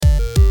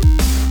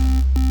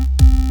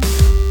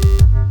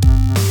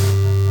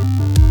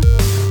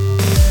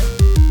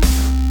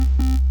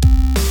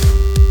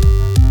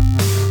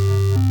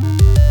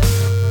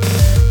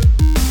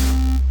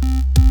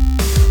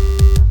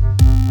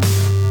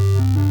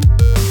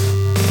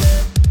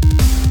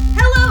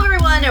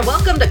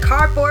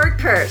Board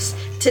Curse.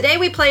 Today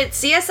we played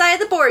CSI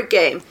the board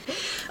game.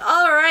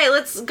 Alright,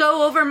 let's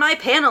go over my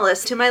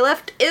panelists. To my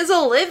left is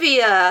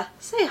Olivia.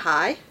 Say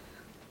hi.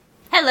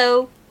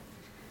 Hello.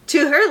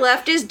 To her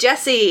left is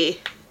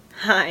Jessie.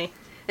 Hi.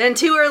 And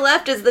to her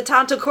left is the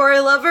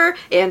Tantakori lover,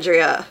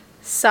 Andrea.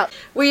 Sup.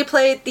 We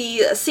played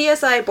the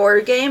CSI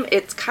board game.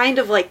 It's kind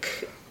of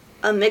like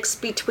a mix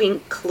between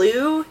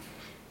Clue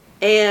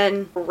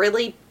and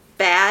really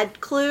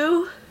bad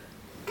Clue.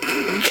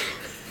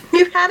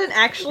 You had an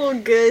actual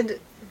good...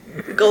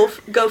 Go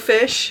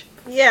fish.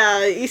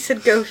 Yeah, you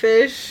said go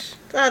fish.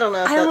 I don't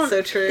know if that's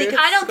so true.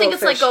 I don't think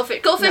it's like Go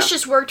Fish. Go Fish No.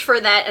 just worked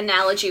for that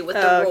analogy with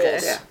the rules. Okay.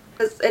 Yeah.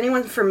 Is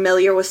anyone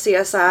familiar with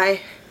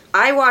CSI?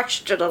 I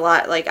watched it a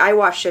lot. Like, I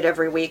watched it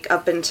every week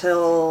up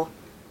until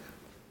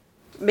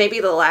maybe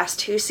the last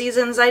 2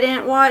 seasons I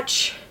didn't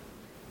watch.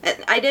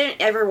 I didn't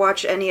ever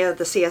watch any of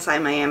the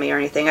CSI Miami or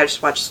anything. I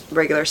just watched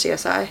regular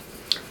CSI.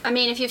 I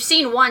mean, if you've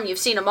seen one, you've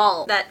seen them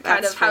all. That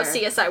kind That's of how fair.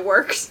 CSI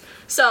works.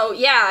 So,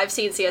 yeah, I've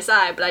seen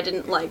CSI, but I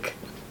didn't,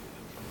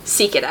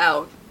 seek it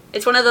out.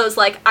 It's one of those,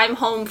 I'm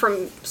home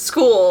from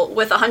school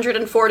with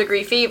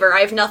 104-degree fever. I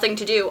have nothing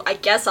to do. I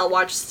guess I'll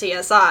watch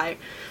CSI.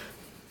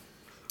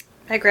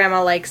 My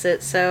grandma likes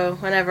it, so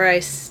whenever I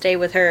stay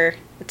with her,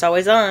 it's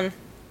always on.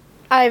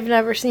 I've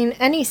never seen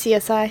any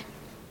CSI.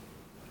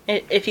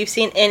 If you've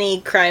seen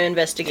any crime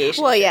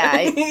investigation. Well, yeah,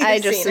 I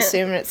you've just seen it.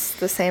 assume it's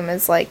the same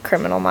as,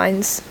 Criminal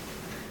Minds.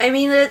 I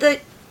mean,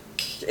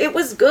 it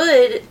was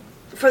good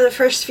for the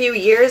first few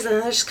years, and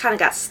then it just kind of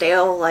got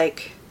stale.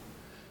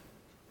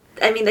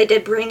 They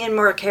did bring in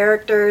more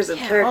characters, and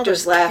Yeah, all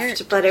characters those left,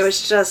 characters. but it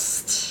was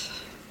just...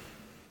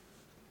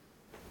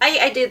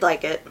 I did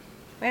like it.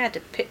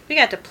 We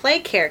got to play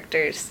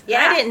characters. Yeah.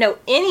 I didn't know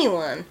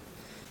anyone.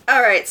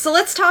 Alright, so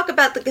let's talk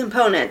about the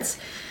components.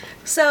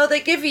 So they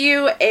give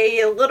you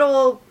a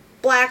little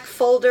black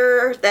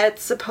folder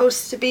that's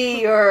supposed to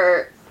be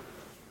your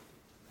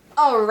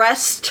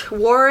arrest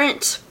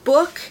warrant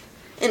book,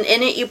 and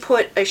in it you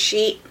put a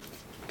sheet.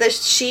 The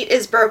sheet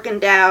is broken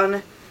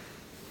down.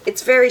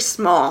 It's very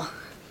small.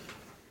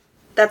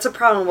 That's a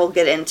problem we'll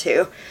get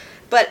into.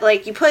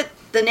 But, you put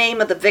the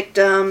name of the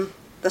victim,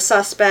 the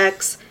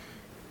suspects,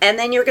 and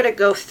then you're going to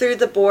go through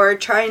the board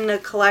trying to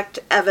collect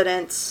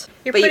evidence.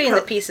 You're But putting you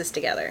the pieces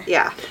together.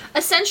 Yeah.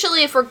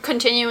 Essentially, if we're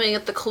continuing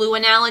with the clue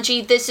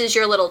analogy, this is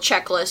your little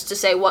checklist to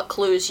say what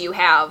clues you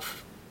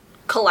have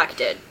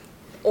collected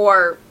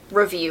or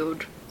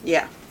reviewed.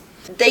 Yeah.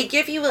 They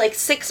give you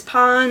 6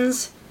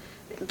 pawns.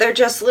 They're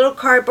just little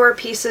cardboard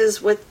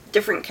pieces with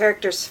different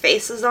characters'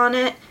 faces on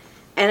it.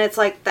 And it's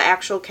the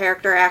actual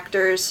character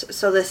actors.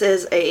 So this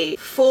is a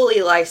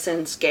fully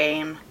licensed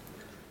game.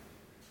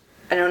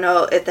 I don't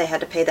know if they had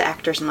to pay the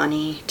actors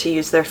money to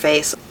use their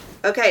face.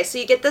 Okay, so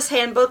you get this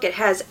handbook. It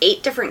has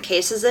 8 different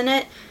cases in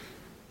it.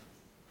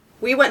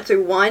 We went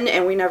through one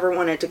and we never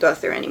wanted to go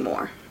through any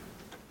more.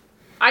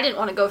 I didn't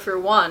want to go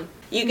through one.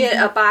 You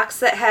get a box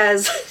that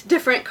has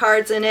different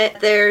cards in it.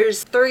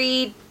 There's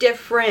 3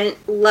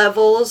 different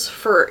levels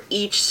for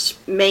each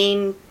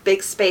main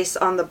big space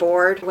on the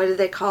board. What do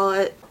they call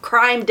it?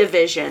 Crime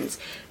divisions.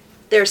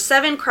 There's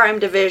 7 crime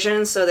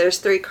divisions, so there's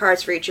 3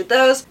 cards for each of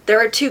those. There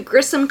are 2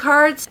 Grissom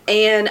cards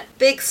and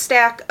big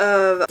stack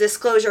of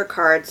disclosure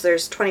cards.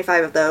 There's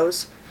 25 of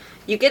those.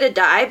 You get a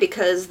die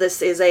because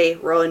this is a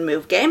roll and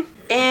move game.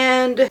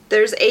 And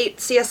there's 8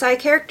 CSI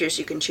characters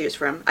you can choose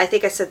from. I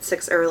think I said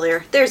 6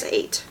 earlier. There's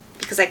 8.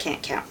 Because I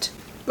can't count.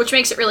 Which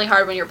makes it really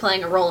hard when you're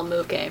playing a roll and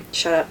move game.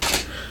 Shut up.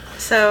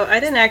 So I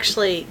didn't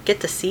actually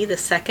get to see the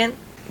second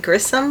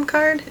Grissom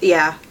card.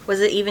 Yeah. Was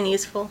it even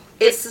useful?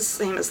 It's the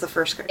same as the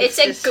first card. It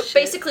said, just shit.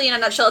 basically in a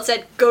nutshell, it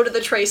said, go to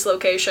the trace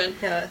location.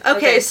 Yeah.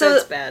 Okay, so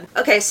it's bad.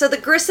 Okay, so the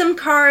Grissom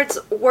cards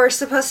were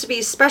supposed to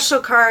be special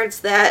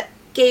cards that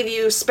gave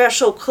you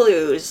special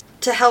clues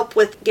to help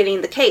with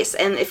getting the case.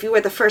 And if you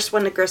were the first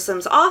one to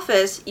Grissom's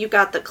office, you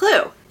got the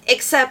clue.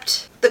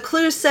 Except the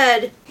clue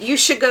said, you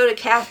should go to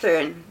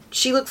Catherine.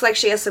 She looks like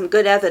she has some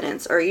good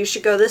evidence. Or you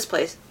should go this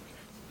place.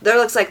 There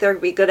looks like there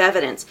would be good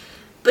evidence.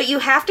 But you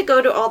have to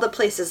go to all the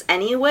places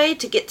anyway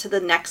to get to the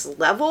next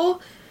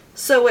level.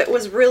 So it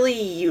was really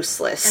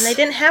useless. And they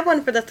didn't have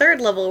one for the 3rd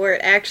level where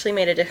it actually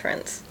made a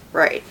difference.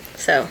 Right.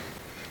 So,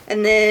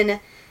 And then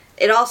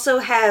it also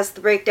has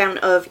the breakdown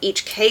of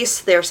each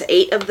case. There's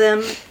 8 of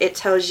them. It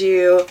tells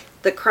you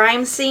the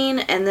crime scene,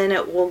 and then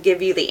it will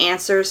give you the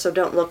answers, so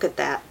don't look at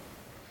that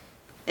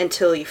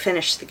until you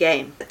finish the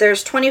game.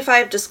 There's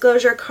 25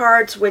 disclosure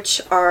cards,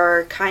 which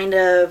are kind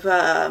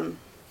of,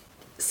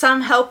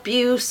 some help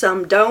you,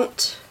 some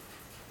don't.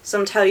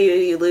 Some tell you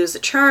you lose a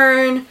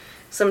turn.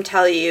 Some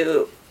tell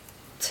you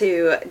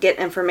to get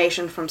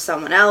information from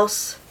someone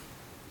else.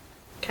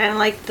 kind of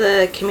like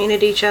the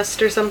community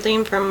chest or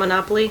something from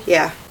Monopoly.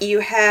 Yeah. You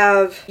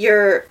have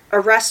your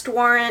arrest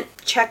warrant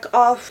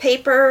check-off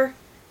paper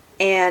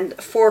and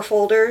 4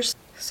 folders.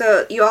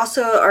 So you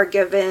also are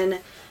given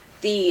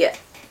the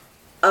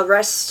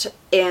arrest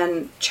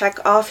and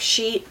check-off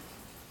sheet.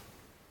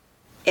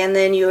 And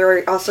then you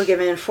are also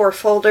given 4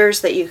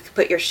 folders that you can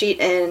put your sheet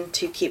in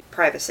to keep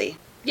privacy.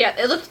 Yeah,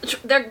 it looks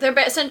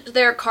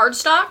they're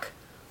cardstock,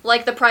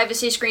 like the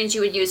privacy screens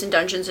you would use in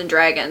Dungeons and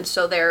Dragons.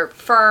 So they're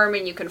firm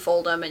and you can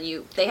fold them,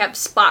 and they have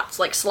spots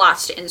like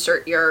slots to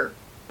insert your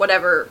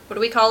whatever. What do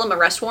we call them?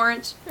 Arrest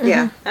warrants.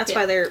 Yeah. That's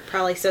why they're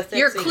probably so thick.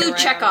 Your so you can clue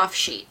write on checkoff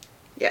sheet.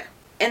 Yeah.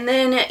 And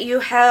then you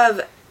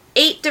have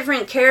 8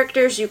 different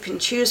characters you can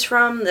choose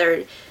from.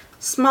 They're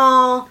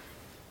small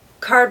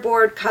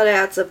cardboard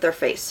cutouts of their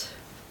face.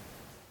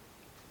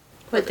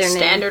 with their name.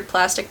 Standard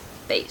plastic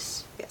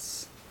base.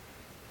 Yes.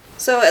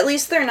 So at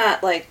least they're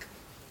not like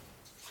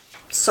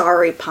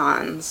sorry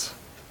pawns.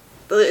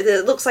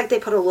 It looks like they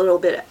put a little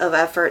bit of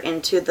effort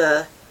into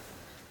the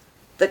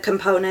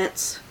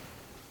components.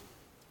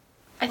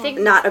 I think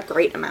Not a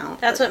great amount.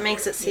 That's what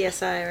makes it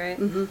CSI, right?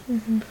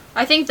 Mm-hmm.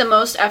 I think the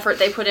most effort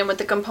they put in with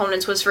the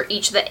components was for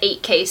each of the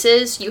 8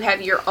 cases, you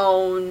have your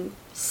own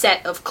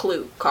set of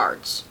clue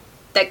cards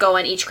that go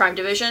in each crime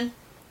division.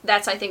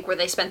 That's, I think, where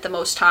they spent the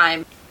most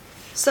time.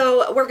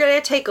 So we're going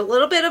to take a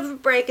little bit of a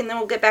break and then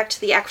we'll get back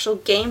to the actual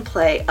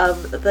gameplay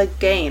of the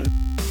game.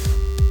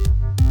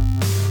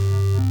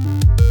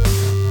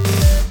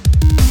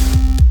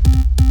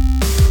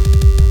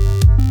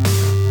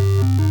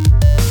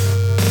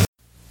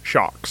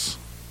 Sharks.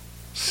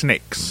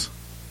 Snakes.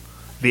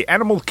 The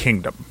animal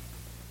kingdom.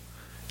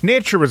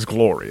 Nature is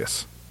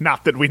glorious.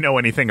 Not that we know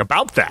anything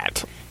about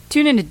that.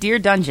 Tune into Dear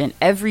Dungeon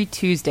every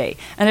Tuesday,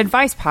 an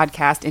advice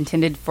podcast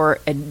intended for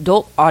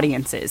adult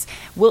audiences.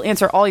 We'll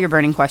answer all your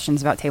burning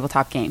questions about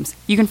tabletop games.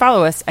 You can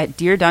follow us at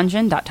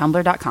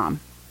deardungeon.tumblr.com.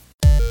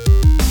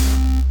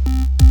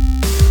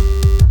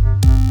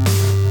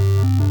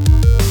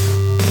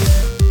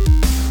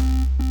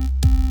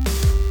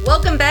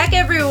 Welcome back,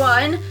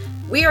 everyone.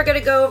 We are going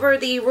to go over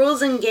the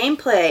rules and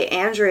gameplay.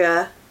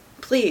 Andrea,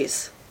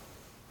 please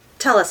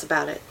tell us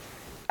about it.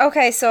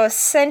 Okay, so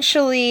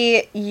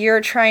essentially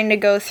you're trying to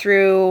go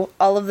through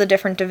all of the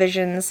different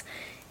divisions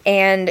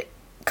and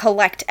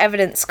collect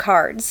evidence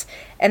cards.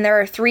 And there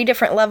are 3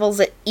 different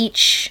levels at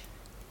each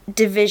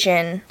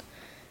division.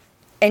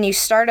 And you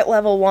start at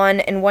level 1,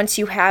 and once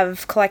you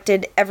have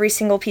collected every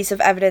single piece of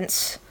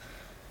evidence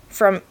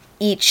from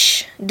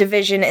each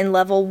division in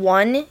level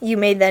 1, you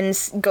may then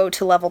go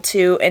to level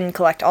 2 and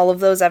collect all of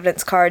those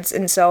evidence cards,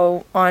 and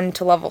so on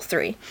to level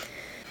 3.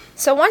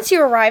 So once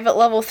you arrive at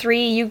level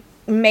 3, you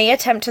may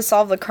attempt to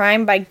solve the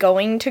crime by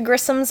going to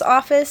Grissom's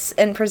office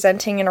and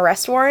presenting an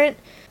arrest warrant,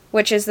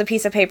 which is the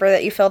piece of paper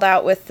that you filled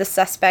out with the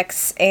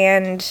suspects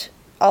and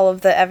all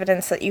of the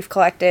evidence that you've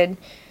collected.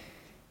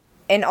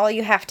 And all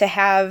you have to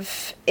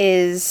have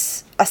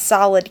is a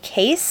solid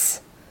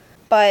case.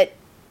 But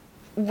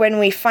when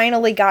we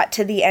finally got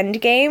to the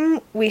end game,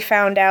 we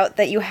found out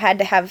that you had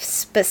to have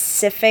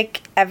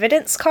specific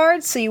evidence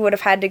cards, so you would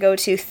have had to go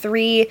to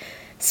 3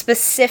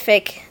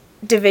 specific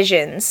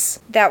divisions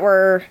that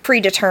were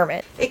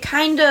predetermined. It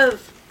kind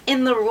of,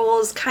 in the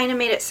rules, kind of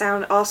made it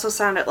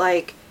sounded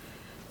like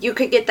you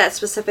could get that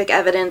specific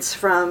evidence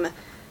from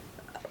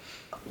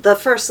the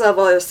first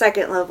level or the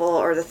second level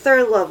or the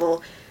third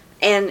level,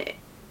 and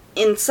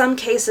in some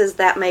cases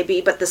that may be,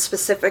 but the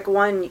specific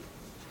one,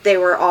 they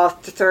were all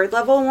the third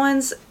level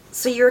ones,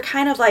 so you're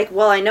kind of like,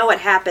 well, I know what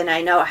happened,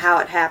 I know how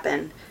it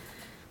happened,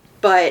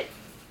 but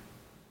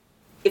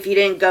if you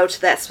didn't go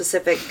to that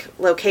specific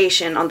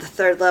location on the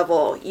third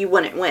level, you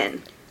wouldn't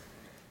win.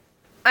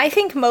 I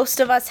think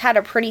most of us had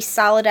a pretty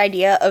solid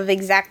idea of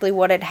exactly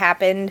what had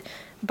happened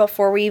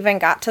before we even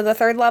got to the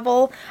third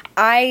level.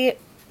 I,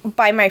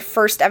 by my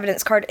first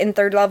evidence card in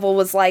third level,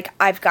 was like,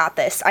 I've got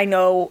this. I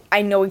know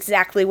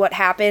exactly what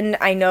happened.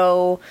 I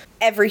know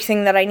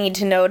everything that I need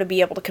to know to be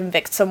able to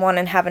convict someone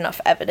and have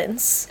enough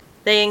evidence.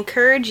 They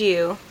encourage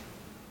you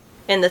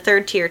in the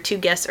third tier to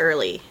guess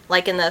early.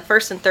 Like in the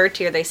first and third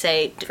tier, they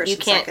say First you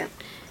and can't. second.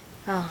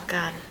 Oh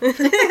God.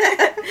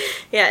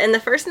 Yeah, in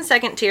the first and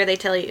second tier, they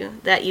tell you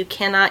that you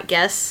cannot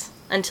guess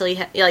until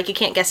you you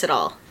can't guess at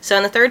all. So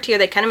in the third tier,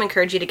 they kind of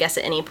encourage you to guess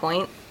at any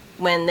point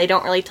when they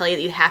don't really tell you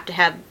that you have to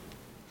have.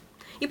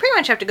 You pretty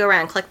much have to go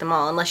around and collect them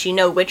all unless you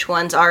know which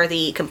ones are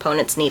the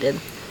components needed.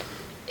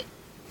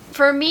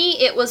 For me,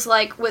 it was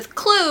like with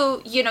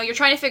Clue, you're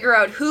trying to figure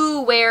out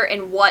who, where,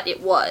 and what it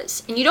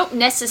was. And you don't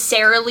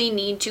necessarily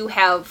need to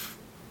have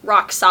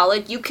rock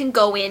solid. You can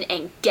go in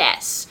and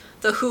guess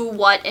the who,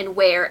 what, and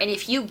where. And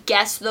if you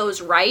guess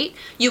those right,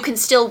 you can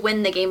still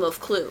win the game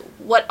of Clue.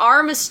 What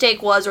our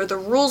mistake was, or the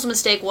rules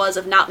mistake was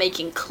of not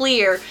making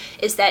clear,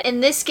 is that in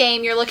this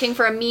game, you're looking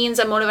for a means,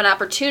 a motive, and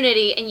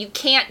opportunity, and you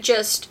can't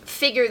just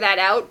figure that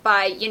out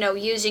by,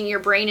 using your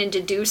brain and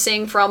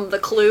deducing from the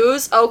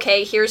clues.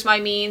 Okay, here's my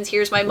means,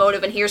 here's my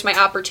motive, and here's my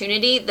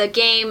opportunity. The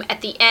game,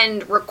 at the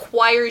end,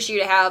 requires you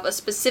to have a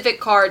specific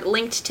card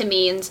linked to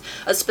means,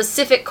 a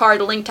specific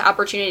card linked to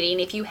opportunity,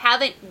 and if you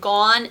haven't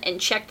gone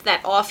and checked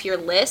that off your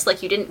list,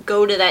 like you didn't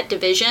go to that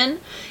division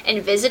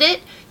and visit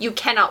it, you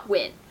cannot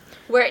win.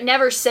 Where it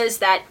never says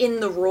that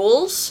in the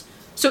rules.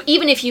 So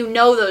even if you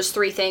know those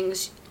 3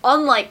 things,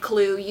 unlike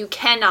Clue, you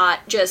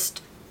cannot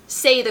just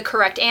say the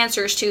correct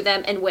answers to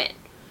them and win.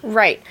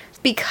 Right.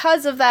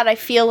 Because of that, I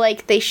feel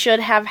like they should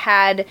have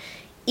had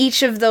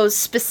each of those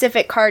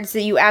specific cards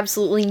that you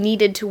absolutely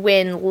needed to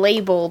win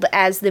labeled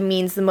as the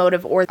means, the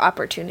motive, or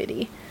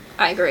opportunity.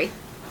 I agree.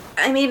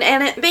 I mean,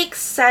 and it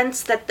makes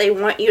sense that they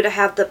want you to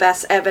have the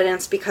best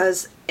evidence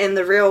because in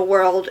the real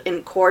world,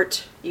 in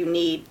court, you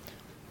need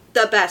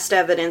the best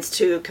evidence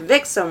to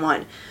convict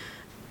someone.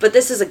 But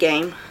this is a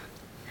game.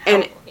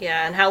 And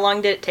And how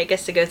long did it take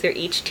us to go through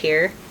each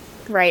tier?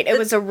 Right, it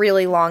was a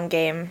really long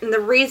game. the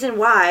reason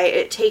why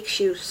it takes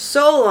you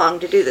so long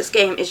to do this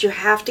game is you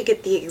have to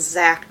get the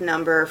exact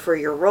number for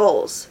your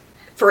rolls.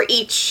 For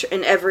each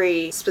and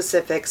every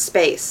specific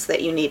space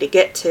that you need to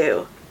get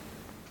to.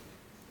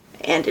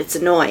 And it's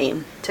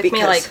annoying. Took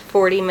me like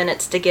 40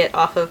 minutes to get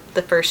off of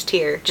the first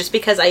tier, just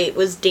because I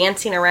was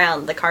dancing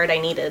around the card I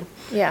needed.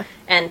 Yeah.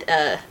 And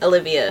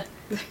Olivia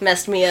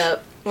messed me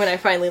up when I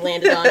finally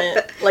landed on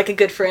it, like a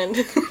good friend.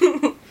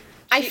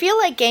 I feel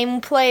like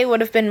gameplay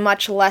would have been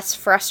much less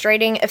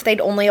frustrating if they'd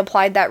only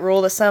applied that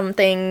rule to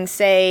something,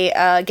 say,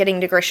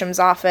 getting to Grissom's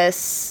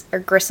office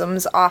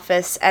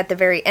at the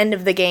very end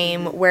of the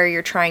game where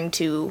you're trying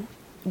to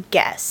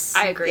guess.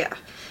 I agree. Yeah.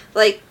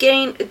 Like,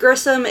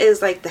 Grissom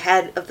is like the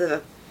head of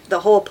the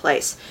whole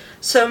place.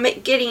 So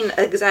getting an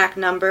exact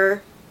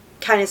number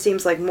kind of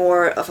seems like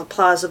more of a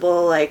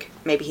plausible, like,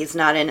 maybe he's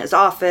not in his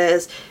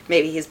office,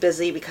 maybe he's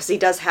busy, because he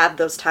does have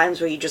those times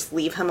where you just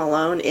leave him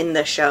alone in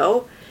the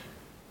show.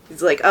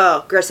 He's like,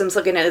 oh, Grissom's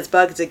looking at his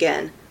bugs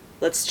again.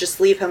 Let's just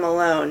leave him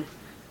alone.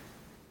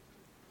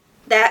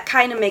 That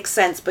kind of makes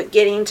sense, but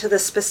getting to the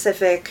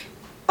specific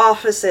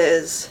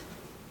offices,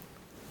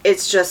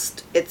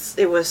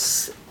 it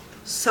was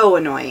so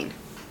annoying.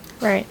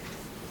 Right.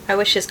 I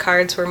wish his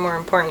cards were more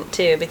important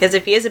too, because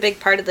if he is a big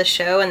part of the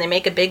show and they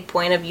make a big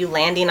point of you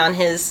landing on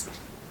his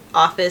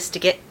office to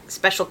get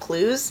special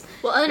clues.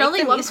 Well, and make only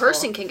them one useful.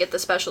 person can get the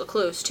special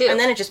clues, too. And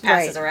then it just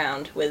passes Right.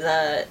 around with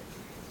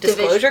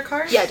disclosure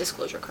cards? Yeah,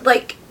 disclosure card.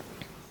 Like,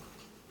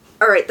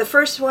 alright, the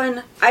first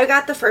one, I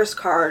got the first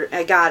card,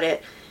 I got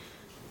it,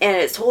 and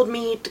it told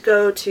me to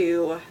go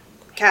to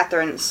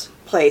Catherine's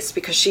place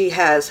because she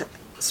has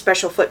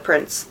special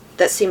footprints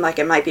that seemed like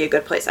it might be a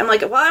good place. I'm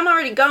like, well, I'm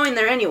already going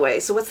there anyway,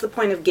 so what's the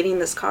point of getting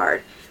this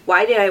card?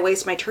 Why did I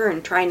waste my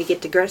turn trying to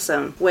get to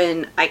Grissom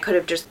when I could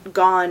have just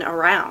gone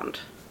around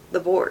the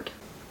board?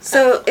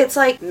 So it's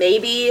like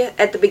maybe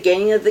at the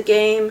beginning of the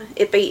game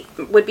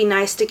would be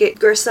nice to get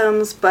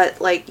Grissom's, but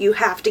like you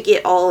have to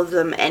get all of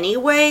them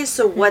anyway,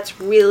 so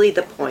what's really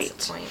the point?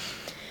 That's the point.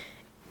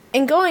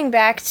 And going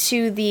back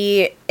to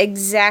the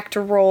exact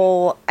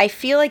role, I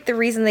feel like the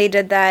reason they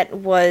did that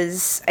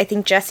was, I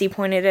think Jesse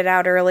pointed it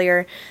out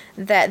earlier,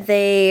 that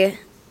they...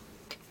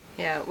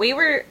 Yeah, we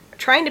were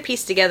trying to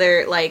piece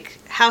together, like,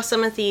 how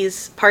some of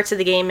these parts of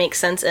the game make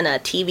sense in a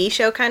TV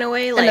show kind of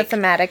way. Like, in a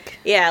thematic.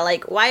 yeah,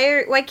 like,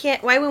 why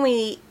when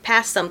we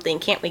pass something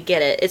can't we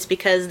get it? It's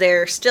because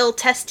they're still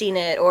testing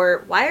it,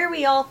 or why are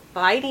we all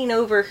fighting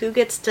over who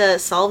gets to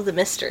solve the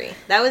mystery?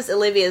 That was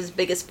Olivia's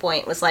biggest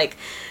point, was like,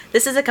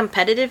 this is a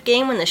competitive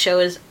game when the show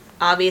is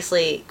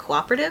obviously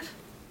cooperative.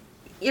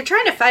 You're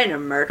trying to find a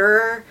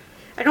murderer.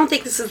 I don't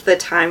think this is the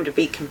time to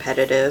be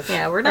competitive.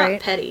 Yeah, we're not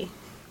Right. petty.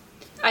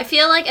 I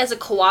feel like as a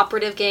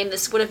cooperative game,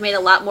 this would have made a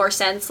lot more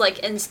sense. Like,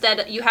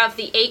 instead, you have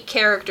the 8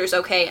 characters,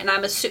 okay, and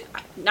I'm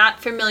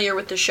not familiar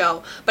with the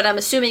show, but I'm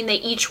assuming they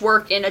each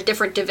work in a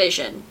different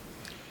division.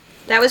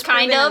 That was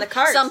Kind proven of. in the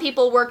cards. Some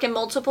people work in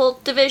multiple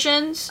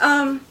divisions.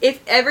 If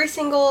every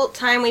single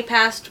time we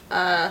passed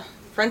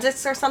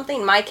forensics or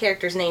something, my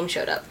character's name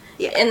showed up.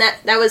 Yeah. And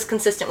that was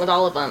consistent with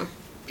all of them.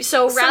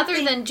 So rather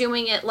something- than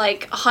doing it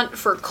like Hunt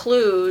for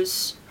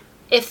Clues,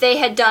 if they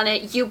had done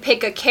it, you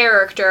pick a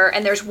character,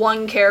 and there's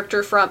one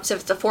character from, so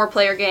if it's a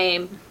 4-player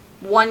game,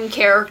 one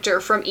character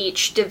from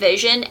each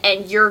division,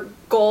 and your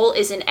goal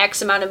is an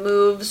X amount of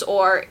moves,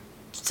 or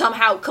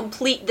somehow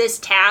complete this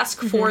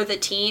task for the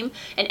team,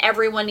 and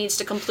everyone needs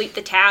to complete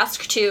the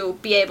task to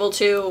be able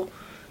to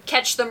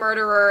catch the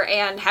murderer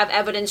and have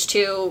evidence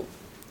to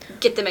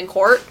get them in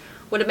court,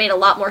 would have made a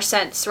lot more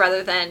sense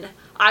rather than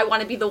I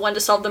want to be the one to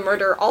solve the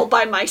murder all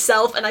by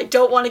myself, and I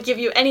don't want to give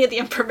you any of the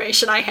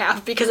information I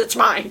have because it's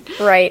mine.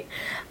 Right.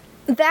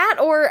 That,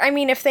 or, I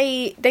mean, if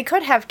they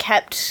could have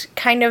kept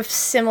kind of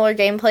similar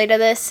gameplay to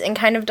this and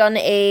kind of done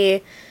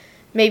a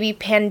maybe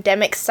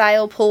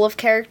pandemic-style pool of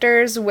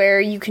characters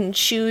where you can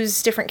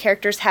choose different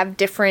characters have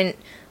different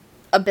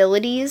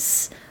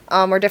abilities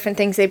or different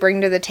things they bring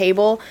to the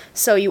table,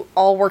 so you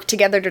all work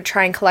together to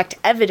try and collect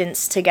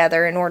evidence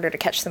together in order to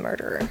catch the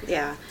murderer.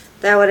 Yeah,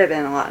 that would have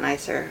been a lot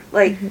nicer.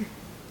 Like,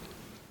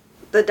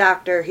 the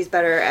doctor, he's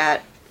better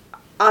at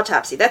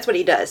autopsy. That's what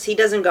he does. He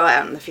doesn't go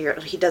out in the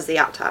field. He does the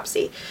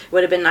autopsy. It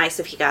would have been nice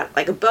if he got,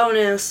 like, a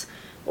bonus,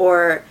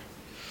 or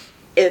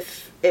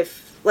if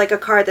like, a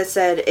card that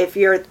said, if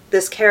you're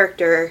this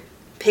character,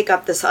 pick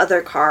up this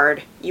other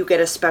card, you get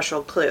a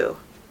special clue.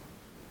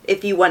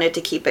 If you wanted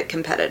to keep it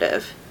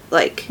competitive.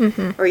 Like,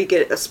 or you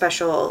get a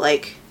special,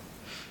 like,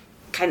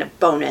 kind of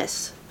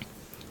bonus.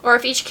 Or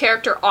if each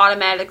character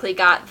automatically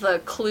got the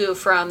clue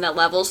from that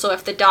level, so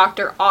if the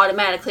doctor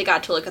automatically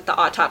got to look at the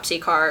autopsy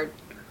card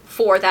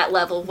for that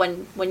level.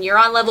 When you're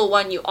on level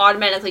 1, you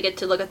automatically get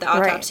to look at the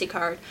autopsy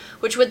card,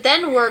 which would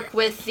then work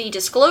with the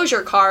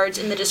disclosure cards,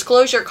 and the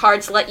disclosure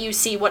cards let you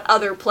see what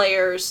other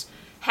players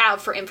have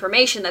for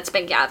information that's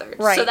been gathered.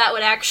 Right. So that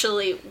would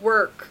actually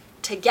work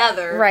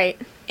together. Right.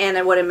 And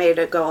it would have made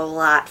it go a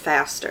lot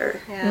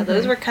faster. Yeah,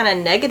 those were kind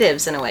of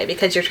negatives in a way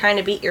because you're trying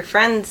to beat your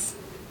friends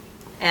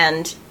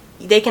and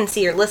they can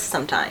see your list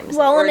sometimes.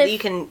 Well, or and if- you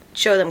can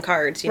show them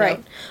cards, you Right.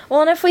 know.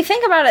 Well, and if we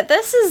think about it,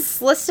 this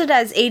is listed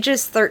as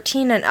ages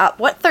 13 and up.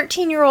 What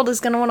 13-year-old is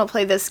going to want to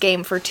play this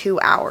game for 2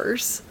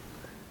 hours?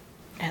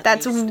 At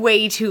That's least.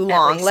 way too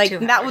long. least Like 2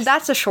 that hours.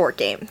 that's a short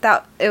game.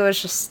 It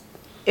was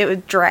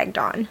dragged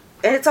on.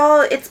 And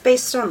it's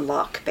based on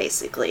luck,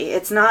 basically.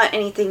 It's not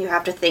anything you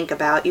have to think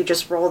about. You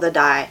just roll the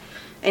die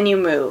and you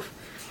move.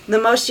 The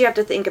most you have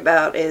to think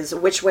about is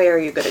which way are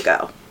you going to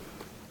go.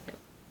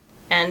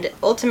 And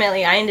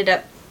ultimately, I ended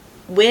up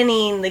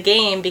winning the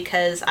game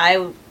because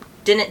I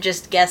didn't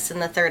just guess in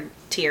the third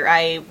tier.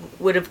 I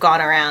would have gone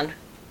around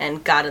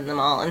and gotten them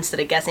all instead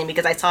of guessing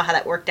because I saw how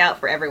that worked out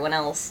for everyone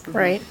else.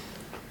 Right.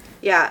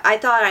 Yeah, I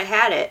thought I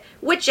had it,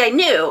 which I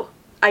knew.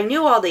 I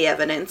knew all the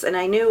evidence and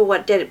I knew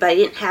what did it, but I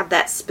didn't have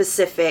that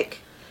specific.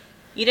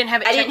 You didn't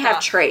have it I didn't checked have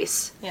off.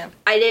 trace. Yeah.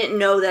 I didn't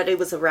know that it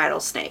was a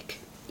rattlesnake,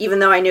 even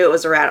though I knew it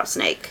was a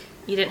rattlesnake.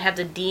 You didn't have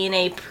the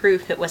DNA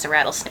proof it was a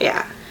rattlesnake.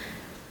 Yeah.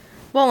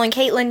 Well, and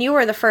Caitlin, you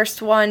were the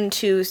first one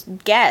to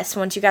guess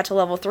once you got to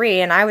level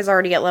 3, and I was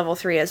already at level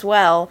 3 as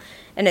well.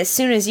 And as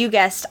soon as you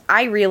guessed,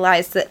 I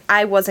realized that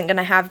I wasn't going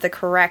to have the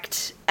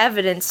correct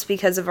evidence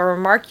because of a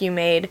remark you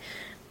made.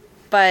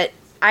 But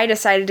I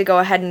decided to go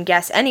ahead and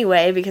guess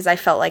anyway because I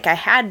felt like I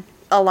had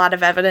a lot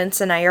of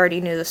evidence and I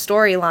already knew the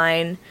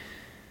storyline.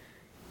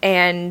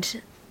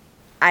 And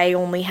I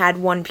only had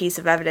one piece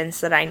of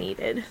evidence that I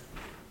needed.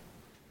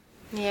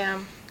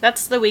 Yeah.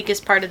 That's the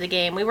weakest part of the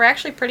game. We were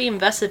actually pretty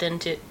invested in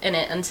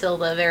it until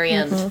the very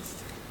end.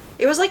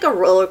 It was like a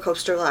roller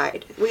coaster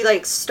ride. We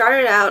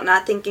started out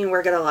not thinking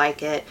we're gonna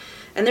like it,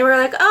 and then we were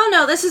like, "Oh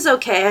no, this is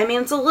okay." I mean,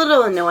 it's a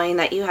little annoying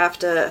that you have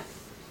to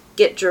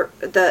get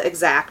the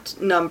exact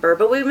number,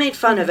 but we made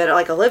fun of it.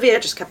 Like Olivia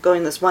just kept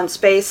going this one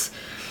space.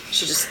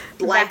 She just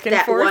liked and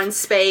that forth. one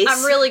space.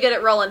 I'm really good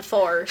at rolling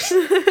 4s.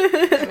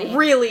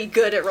 Really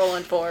good at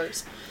rolling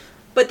 4s.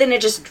 But then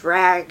it just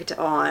dragged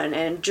on,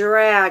 and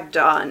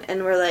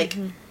we're like,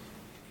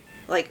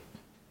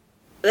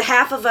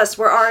 half of us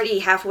were already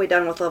halfway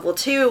done with level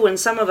 2, and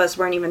some of us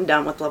weren't even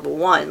done with level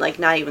 1, like,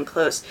 not even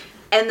close.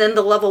 And then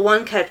the level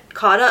 1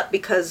 caught up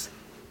because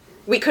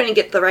we couldn't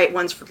get the right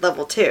ones for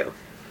level 2.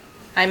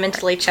 I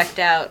mentally checked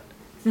out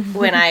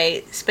when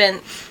I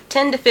spent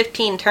 10 to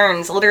 15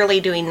 turns literally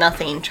doing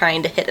nothing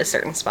trying to hit a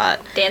certain spot.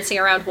 Dancing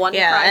around one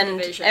Yeah, prime and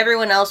division.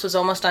 everyone else was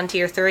almost on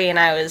tier 3 and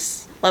I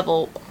was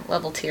level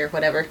tier,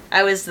 whatever.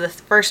 I was the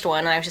first one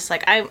and I was just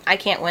like, I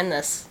can't win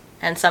this.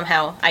 And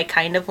somehow I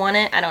kind of won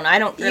it. I don't know. I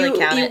don't really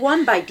count You it.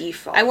 won by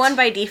default. I won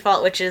by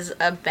default, which is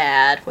a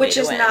bad way Which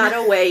to is win. not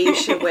a way you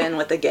should win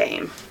with a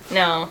game.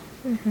 No.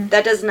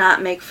 That does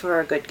not make for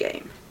a good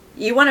game.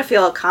 You want to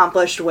feel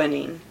accomplished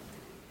winning.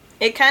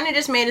 It kind of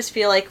just made us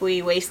feel like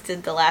we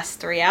wasted the last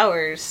 3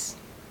 hours.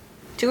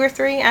 2 or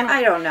 3?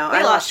 I don't know. We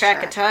I lost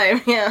track of time,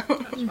 yeah.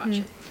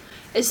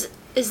 Is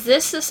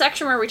this the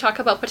section where we talk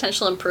about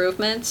potential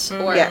improvements?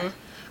 Or Yeah.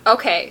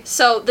 Okay,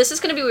 so this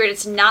is going to be weird.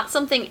 It's not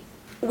something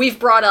we've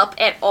brought up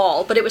at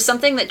all, but it was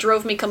something that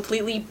drove me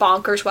completely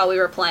bonkers while we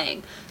were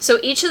playing. So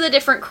each of the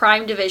different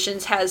crime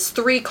divisions has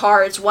 3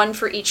 cards, one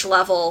for each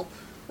level,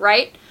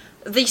 right?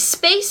 The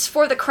space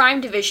for the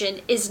crime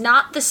division is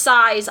not the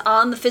size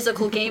on the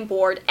physical game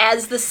board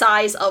as the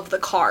size of the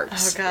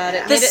cards. Oh god,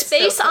 it The made it so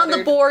space on the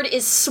cluttered. board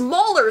is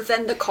smaller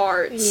than the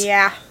cards.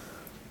 Yeah.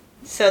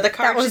 So the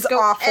cards was just go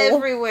awful.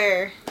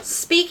 everywhere.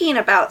 Speaking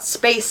about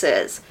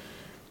spaces,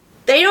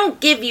 they don't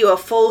give you a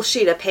full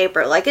sheet of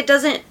paper. Like, it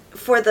doesn't,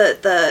 for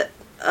the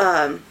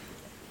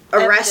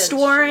arrest Evidence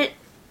warrant,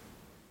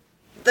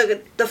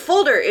 the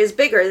folder is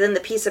bigger than the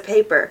piece of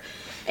paper.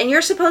 And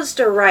you're supposed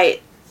to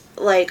write,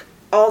 like,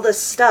 all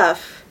this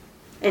stuff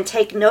and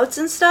take notes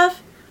and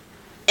stuff,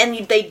 and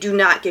they do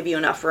not give you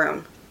enough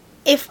room.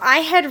 If I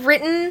had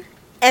written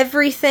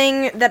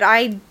everything that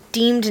I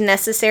deemed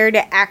necessary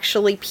to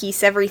actually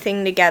piece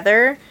everything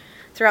together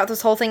throughout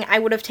this whole thing, I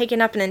would have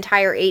taken up an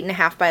entire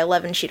 8.5 by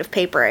 11 sheet of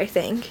paper, I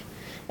think.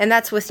 And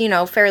that's with,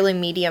 fairly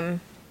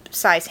medium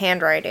size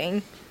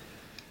handwriting.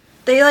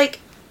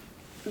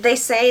 They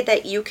say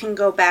that you can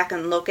go back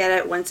and look at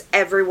it once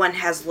everyone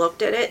has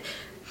looked at it,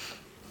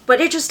 but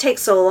it just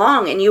takes so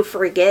long and you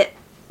forget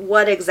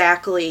what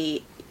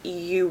exactly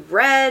you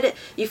read,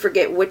 you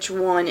forget which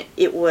one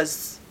it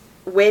was,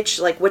 which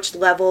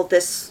level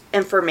this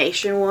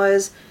information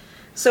was.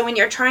 So when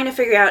you're trying to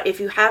figure out if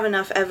you have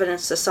enough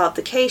evidence to solve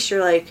the case,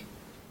 you're like,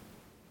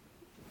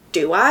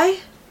 do I?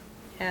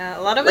 Yeah,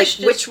 a lot of Like, us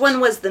just, which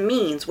one was the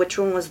means? Which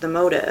one was the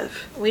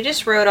motive? we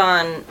just wrote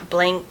on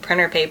blank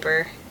printer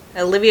paper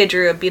Olivia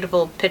drew a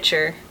beautiful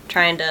picture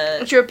trying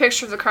to... Drew a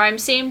picture of the crime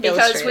scene because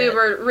Illustrate we it.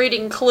 were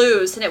reading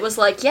clues and it was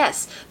like,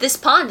 yes, this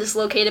pond is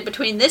located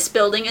between this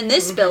building and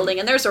this building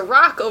and there's a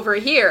rock over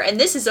here and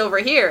this is over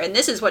here and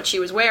this is what she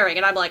was wearing.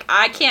 And I'm like,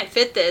 I can't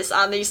fit this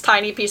on these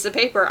tiny pieces of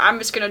paper. I'm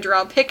just going to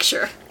draw a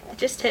picture. It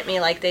just hit me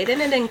like they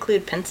didn't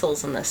include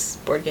pencils in this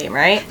board game,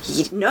 right?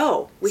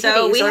 No. We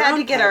had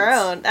to get our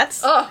pens. own.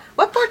 That's... Ugh.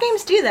 What board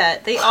games do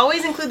that? They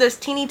always include those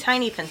teeny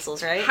tiny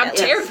pencils, right? How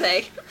dare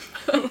they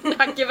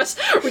not give us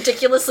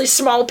ridiculously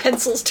small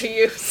pencils to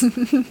use?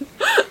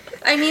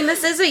 I mean,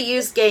 this is a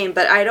used game,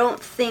 but I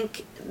don't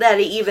think that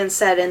it even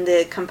said in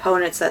the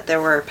components that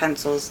there were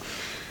pencils.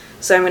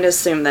 So I'm going to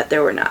assume that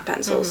there were not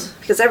pencils.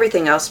 Because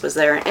everything else was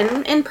there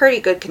and in pretty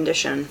good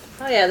condition.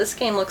 Oh yeah, this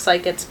game looks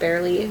like it's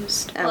barely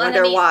used. I Well, and wonder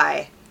I mean-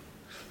 why.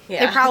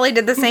 Yeah. They probably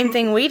did the same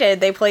thing we did.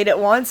 They played it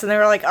once and they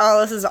were like,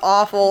 "Oh, this is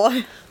awful.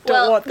 Don't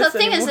Well, want the this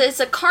thing is, anymore." it's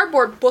a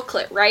cardboard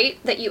booklet, right?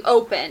 That you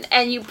open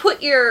and you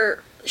put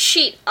your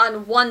sheet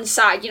on one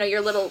side,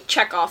 your little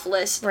check-off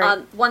list Right.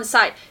 on one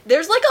side.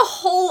 There's like a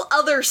whole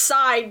other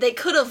side they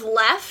could have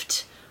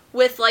left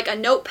with like a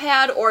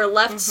notepad or a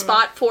left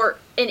spot for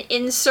an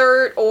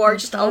insert or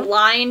just a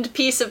lined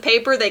piece of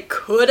paper they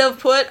could have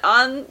put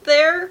on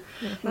there.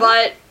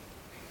 But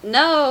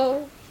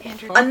no.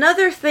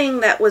 Another thing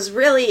that was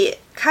really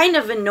kind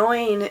of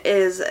annoying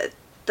is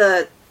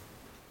the...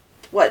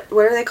 What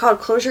are they called?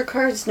 Closure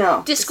cards?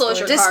 No.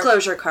 Disclosure cards.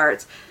 Disclosure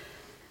cards.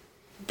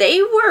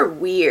 They were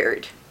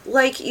weird.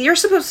 Like, you're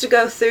supposed to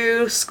go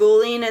through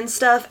schooling and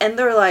stuff, and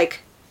they're like,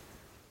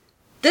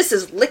 this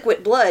is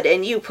liquid blood,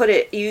 and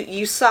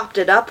you sopped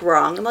it up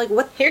wrong. I'm like,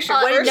 what? Here's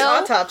your Where's first no,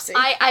 autopsy.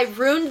 I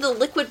ruined the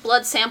liquid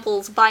blood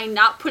samples by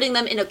not putting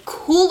them in a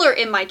cooler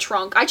in my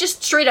trunk. I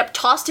just straight up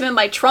tossed them in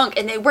my trunk,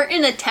 and they weren't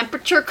in a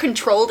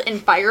temperature-controlled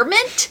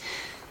environment.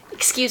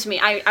 Excuse me,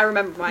 I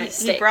remember my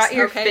mistakes. brought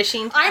your okay?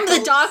 fishing I'm the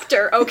tackles?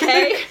 doctor,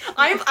 okay?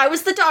 I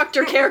was the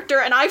doctor character,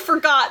 and I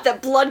forgot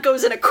that blood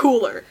goes in a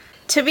cooler.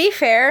 To be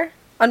fair,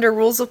 under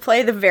rules of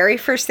play, the very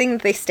first thing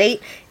that they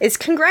state is,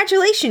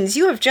 "Congratulations,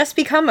 you have just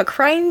become a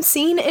crime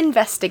scene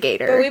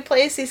investigator." But we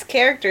play as these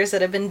characters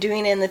that have been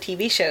doing it in the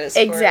TV shows.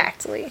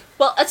 Exactly.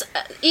 Well, it's,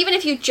 even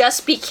if you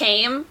just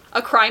became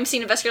a crime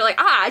scene investigator, like,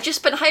 I've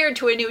just been hired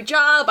to a new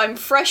job, I'm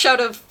fresh out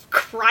of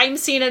crime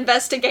scene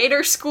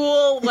investigator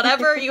school,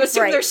 whatever, you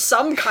assume Right. there's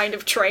some kind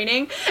of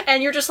training,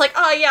 and you're just like,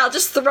 oh yeah, I'll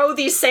just throw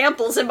these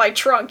samples in my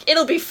trunk,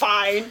 it'll be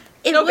fine.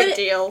 No big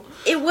deal.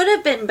 It would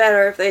have been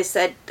better if they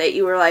said that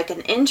you were like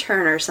an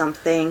intern or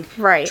something.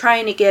 Right.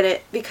 Trying to get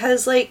it,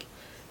 because, like,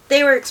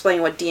 they were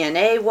explaining what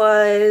DNA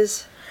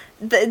was.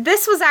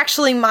 This was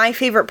actually my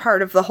favorite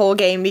part of the whole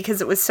game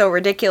because it was so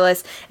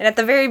ridiculous. And at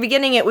the very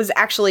beginning, it was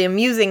actually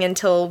amusing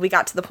until we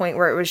got to the point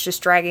where it was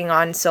just dragging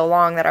on so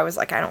long that I was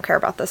like, I don't care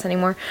about this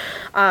anymore.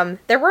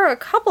 There were a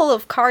couple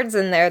of cards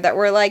in there that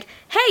were like,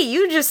 hey,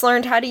 you just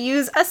learned how to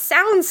use a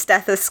sound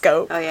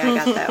stethoscope. Oh, yeah, I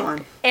got that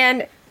one.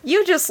 And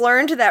you just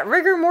learned that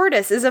rigor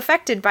mortis is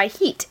affected by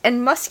heat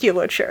and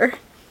musculature.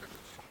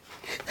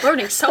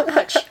 Learning so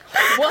much.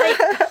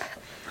 What?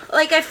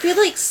 Like, I feel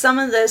like some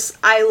of this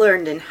I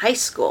learned in high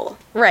school.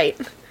 Right.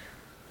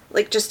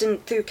 Like, just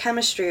through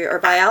chemistry or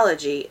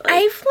biology. Like,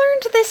 I've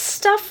learned this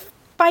stuff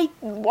by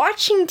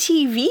watching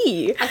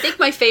TV. I think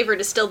my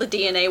favorite is still the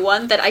DNA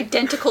one, that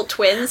identical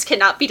twins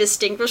cannot be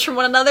distinguished from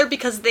one another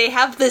because they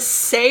have the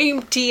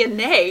same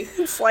DNA.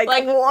 It's like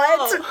Like,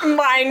 what? whoa.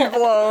 Mind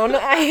blown.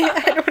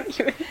 I don't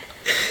even...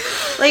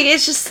 like,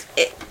 it's just...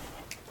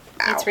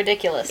 It's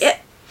ridiculous.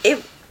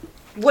 It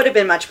would have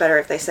been much better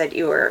if they said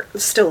you were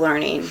still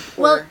learning.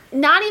 Well,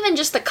 not even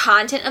just the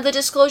content of the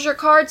disclosure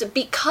cards,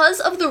 because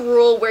of the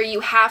rule where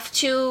you have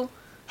to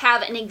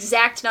have an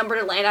exact number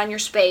to land on your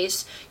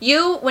space,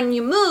 when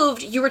you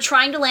moved, you were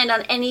trying to land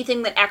on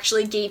anything that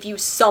actually gave you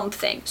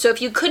something. So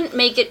if you couldn't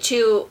make it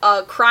to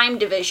a crime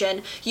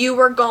division, you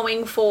were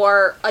going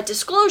for a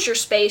disclosure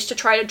space to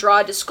try to draw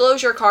a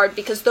disclosure card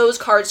because those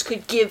cards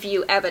could give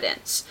you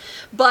evidence.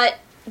 But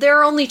there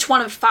are only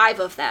 25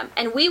 of them,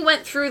 and we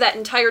went through that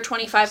entire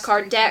 25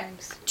 card deck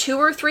 2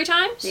 or 3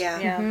 times.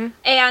 yeah.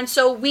 And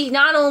so we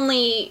not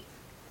only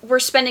were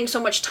spending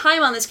so much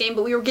time on this game,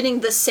 but we were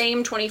getting the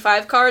same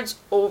 25 cards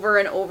over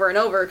and over and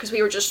over because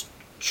we were just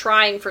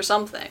trying for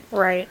something.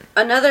 Right.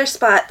 Another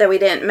spot that we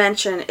didn't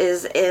mention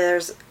is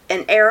there's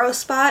an arrow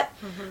spot,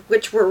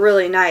 which were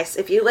really nice.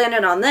 If you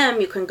landed on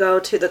them, you can go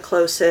to the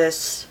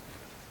closest...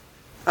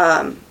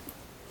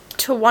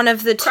 To one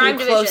of the Crime two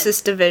division.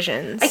 closest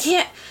divisions. I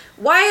can't...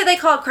 Why are they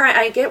called crime...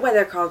 I get why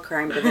they're called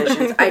crime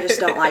divisions. I just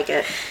don't like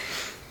it.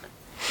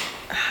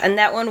 And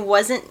that one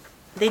wasn't...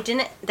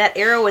 That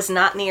arrow was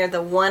not near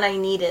the one I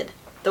needed.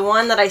 The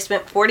one that I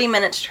spent 40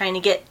 minutes trying to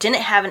get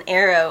didn't have an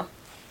arrow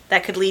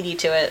that could lead you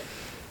to it.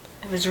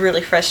 It was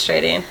really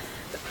frustrating.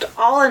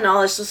 All in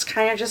all, it's just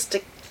kind of just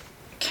a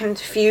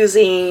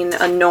confusing,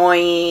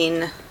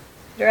 annoying... I'd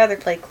rather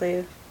play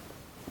Clue.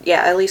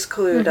 Yeah, at least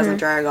Clue doesn't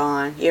drag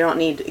on. You don't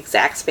need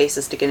exact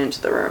spaces to get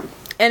into the room.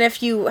 And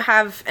if you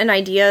have an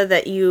idea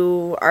that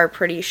you are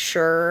pretty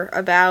sure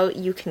about,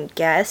 you can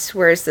guess.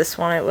 Whereas this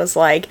one, it was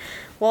like,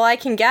 well, I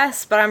can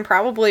guess, but I'm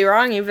probably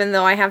wrong even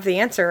though I have the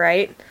answer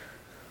right.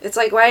 It's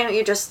like, why don't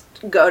you just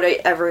go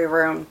to every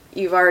room?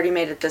 You've already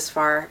made it this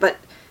far. But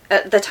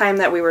at the time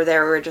that we were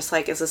there, we were just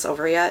like, is this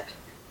over yet?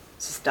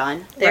 Is this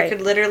done? There Right.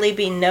 could literally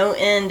be no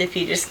end if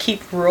you just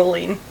keep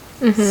rolling.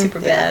 Super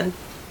bad.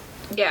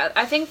 Yeah,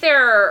 I think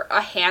there are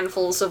a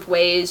handfuls of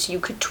ways you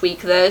could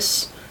tweak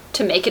this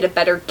to make it a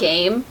better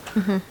game.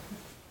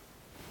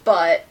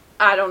 But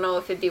I don't know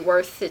if it'd be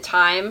worth the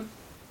time.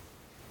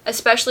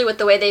 Especially with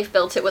the way they've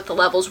built it with the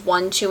levels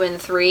 1, 2,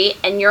 and 3,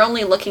 and you're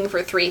only looking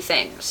for 3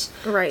 things.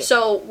 Right.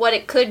 So what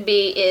it could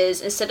be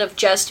is, instead of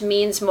just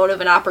means,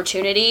 motive, and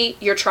opportunity,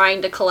 you're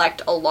trying to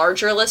collect a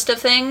larger list of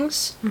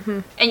things.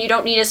 And you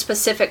don't need a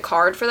specific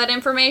card for that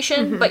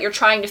information, but you're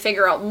trying to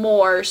figure out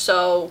more,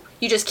 so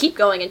you just keep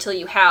going until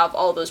you have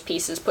all those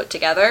pieces put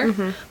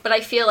together. But I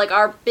feel like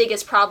our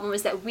biggest problem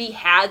is that we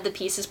had the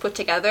pieces put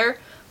together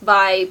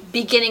by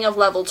beginning of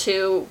level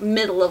 2,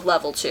 middle of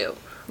level 2.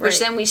 Which Right.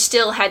 then we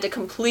still had to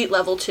complete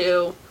level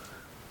 2,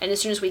 and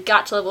as soon as we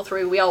got to level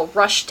 3, we all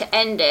rushed to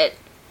end it,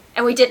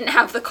 and we didn't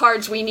have the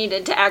cards we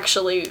needed to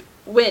actually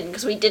win,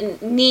 because we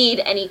didn't need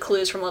any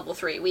clues from level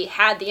 3. We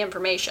had the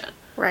information.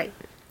 Right.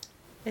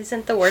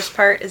 Isn't the worst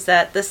part is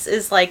that this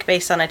is like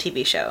based on a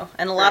TV show,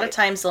 and a lot of Right.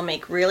 times they'll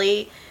make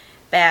really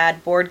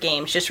bad board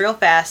games just real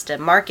fast to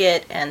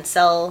market and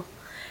sell.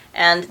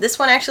 And this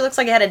one actually looks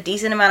like it had a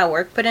decent amount of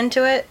work put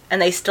into it, and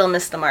they still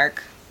missed the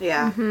mark.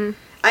 Yeah.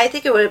 I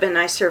think it would have been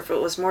nicer if it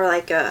was more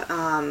like a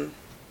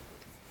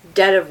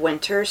Dead of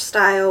Winter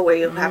style, where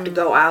you have to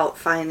go out,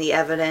 find the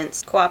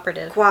evidence.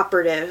 Cooperative.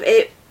 Cooperative.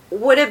 It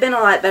would have been a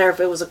lot better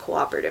if it was a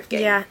cooperative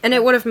game. Yeah, and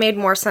it would have made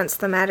more sense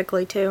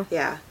thematically too.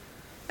 Yeah.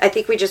 I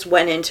think we just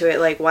went into it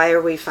like, why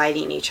are we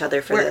fighting each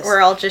other for this?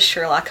 We're all just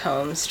Sherlock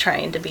Holmes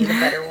trying to be the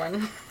better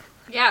one.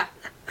 Yeah,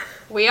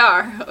 we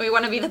are. We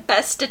want to be the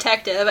best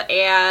detective,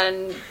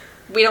 and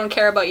we don't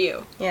care about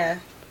you. Yeah.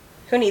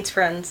 Who needs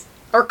friends?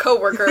 Or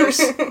coworkers.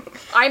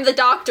 I'm the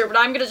doctor, but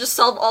I'm gonna just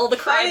solve all the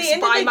By crimes the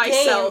end by of the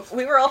myself. game,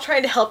 we were all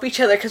trying to help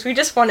each other because we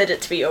just wanted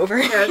it to be over.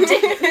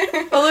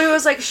 Olivia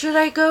was like, should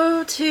I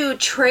go to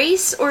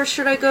Trace or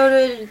should I go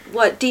to,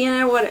 what,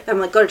 DNA or what? I'm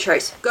like, go to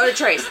Trace. Go to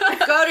Trace.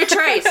 Go to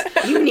Trace.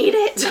 You need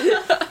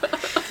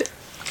it.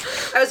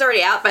 I was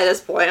already out by this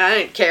point. I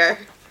didn't care.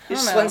 You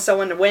just know. want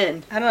someone to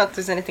win. I don't know if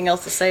there's anything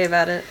else to say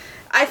about it.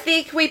 I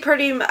think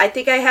I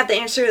think I have the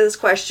answer to this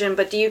question,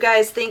 but do you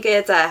guys think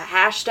it's a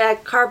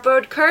hashtag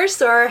cardboard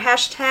curse or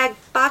hashtag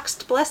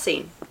boxed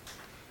blessing?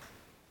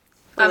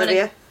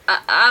 Olivia?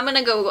 I'm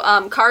gonna go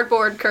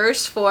cardboard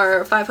curse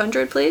for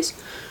 500, please.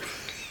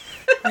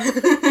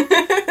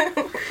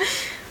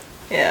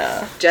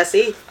 Yeah.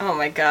 Jesse? Oh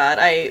my god,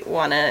 I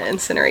want to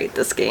incinerate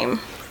this game.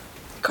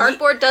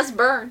 Cardboard does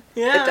burn.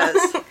 Yeah. It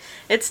does.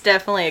 It's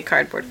definitely a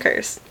cardboard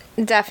curse.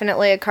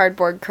 Definitely a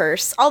cardboard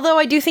curse. Although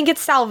I do think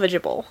it's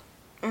salvageable.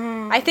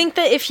 I think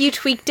that if you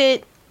tweaked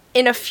it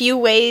in a few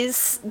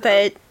ways,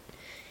 that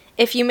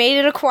if you made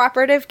it a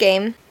cooperative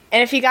game,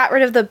 and if you got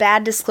rid of the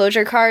bad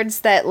disclosure cards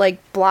that like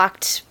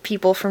blocked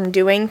people from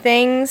doing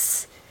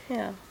things,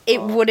 Yeah.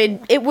 it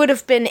would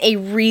have been a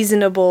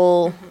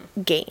reasonable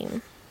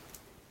game.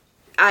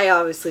 I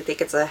obviously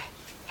think it's a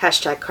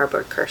hashtag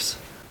cardboard curse.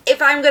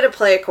 If I'm going to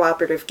play a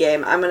cooperative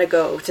game, I'm going to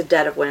go to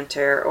Dead of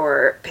Winter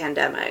or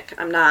Pandemic.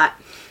 I'm not...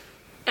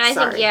 And I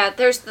Sorry. think, yeah,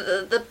 there's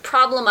the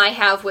problem I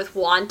have with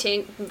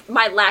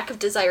my lack of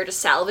desire to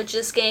salvage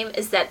this game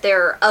is that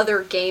there are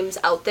other games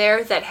out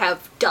there that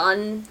have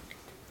done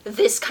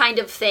this kind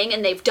of thing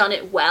and they've done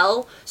it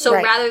well. So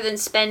Right. rather than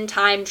spend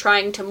time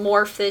trying to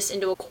morph this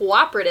into a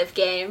cooperative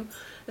game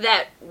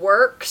that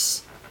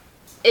works,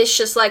 it's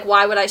just like,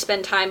 why would I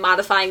spend time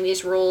modifying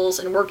these rules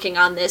and working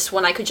on this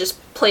when I could just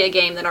play a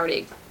game that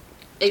already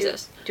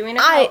exists? Do we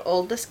know I- how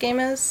old this game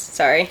is?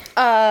 Sorry. It's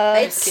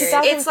like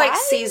 2005?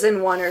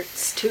 season 1 or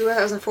it's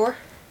 2004?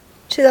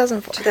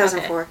 2004.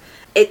 2004.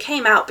 It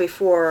came out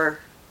before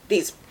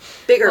these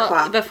bigger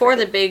Well, before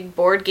the big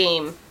board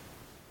game,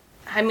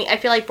 I mean, I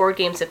feel like board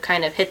games have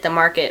kind of hit the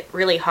market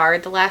really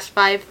hard the last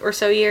 5 or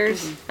so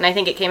years, and I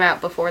think it came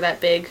out before that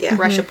big Yeah.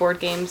 rush of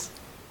board games.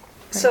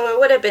 So it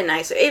would have been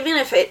nice. Even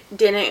if it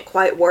didn't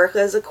quite work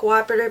as a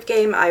cooperative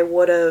game, I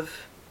would have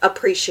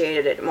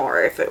appreciated it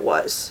more if it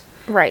was.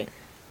 Right.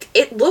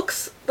 It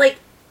looks like,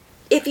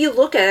 if you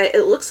look at it,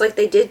 it looks like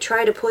they did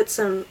try to put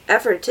some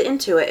effort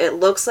into it. It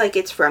looks like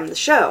it's from the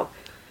show.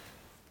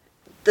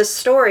 The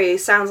story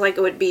sounds like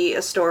it would be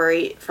a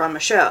story from the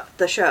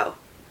show.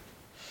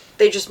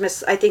 They just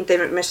I think they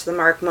missed the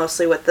mark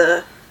mostly with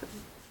the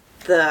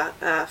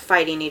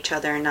fighting each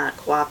other and not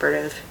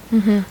cooperative.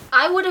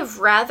 I would have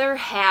rather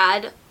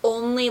had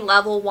only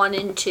level 1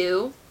 and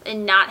 2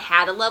 and not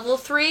had a level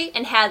 3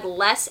 and had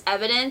less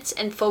evidence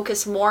and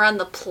focus more on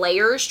the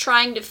players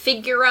trying to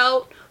figure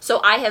out.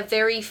 So I have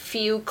very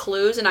few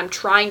clues and I'm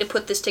trying to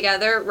put this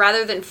together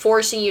rather than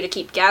forcing you to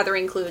keep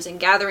gathering clues and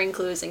gathering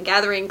clues and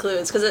gathering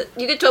clues. Because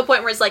you get to a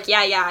point where it's like, yeah,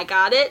 I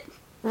got it.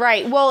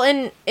 Right. Well,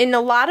 in a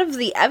lot of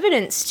the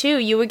evidence too,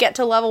 you would get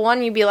to level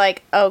 1, you'd be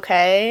like,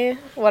 okay,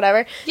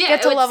 whatever. Yeah,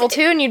 Get to it would level s-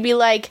 2, and you'd be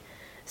like,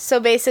 So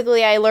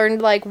basically, I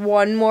learned like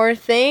one more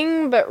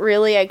thing, but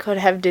really I could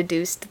have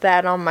deduced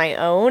that on my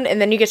own. And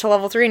then you get to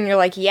level 3 and you're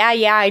like, yeah,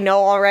 I know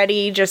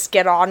already, just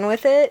get on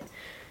with it.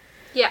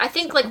 Yeah, I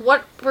think, like,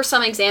 what were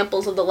some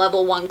examples of the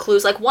level 1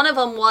 clues? Like, one of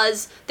them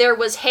was, there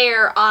was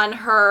hair on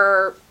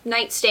her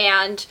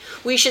nightstand.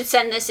 We should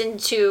send this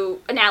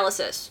into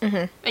analysis.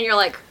 Mm-hmm. And you're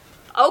like,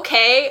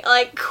 okay,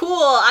 like, cool,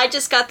 I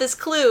just got this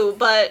clue,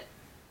 but...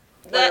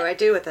 What do I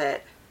do with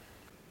it?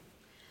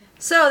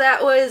 So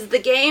that was the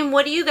game.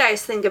 What do you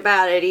guys think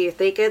about it? Do you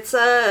think it's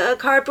a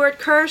cardboard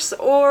curse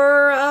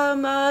or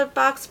a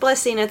box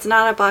blessing? It's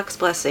not a box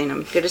blessing.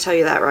 I'm going to tell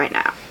you that right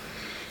now.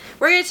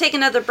 We're going to take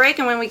another break,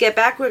 and when we get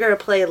back, we're going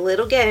to play a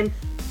little game.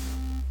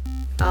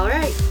 All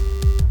right.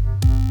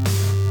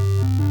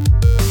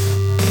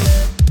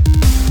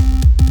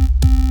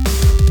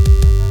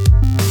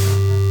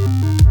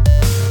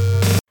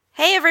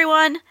 Hey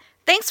everyone!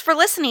 Thanks for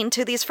listening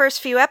to these first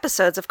few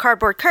episodes of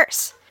Cardboard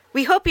Curse.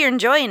 We hope you're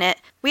enjoying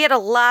it. We had a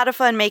lot of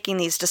fun making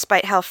these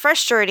despite how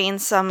frustrating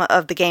some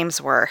of the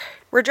games were.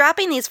 We're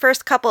dropping these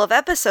first couple of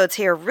episodes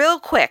here real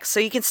quick so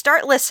you can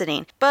start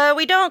listening, but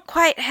we don't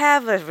quite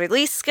have a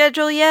release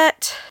schedule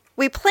yet.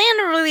 We plan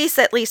to release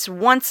at least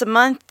once a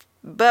month,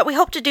 but we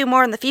hope to do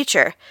more in the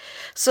future.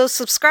 So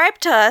subscribe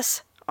to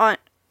us on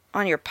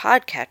your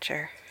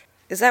podcatcher.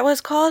 Is that what it's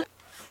called?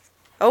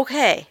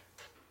 Okay.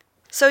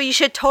 So you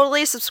should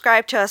totally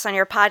subscribe to us on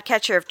your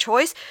podcatcher of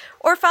choice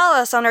or follow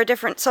us on our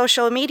different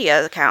social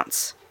media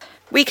accounts.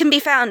 We can be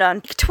found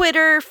on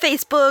Twitter,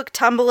 Facebook,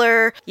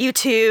 Tumblr,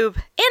 YouTube,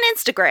 and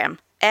Instagram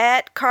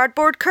at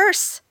Cardboard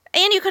Curse.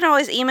 And you can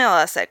always email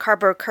us at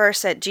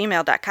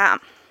cardboardcurse@gmail.com.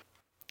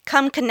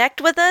 Come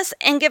connect with us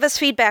and give us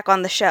feedback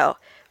on the show.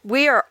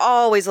 We are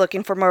always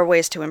looking for more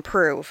ways to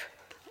improve.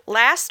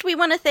 Last, we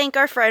want to thank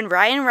our friend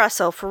Ryan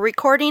Russell for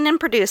recording and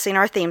producing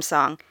our theme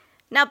song.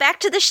 Now back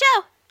to the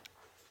show!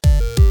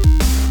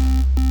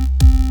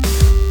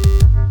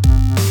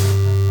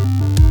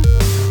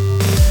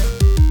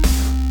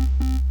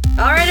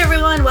 Alright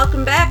everyone,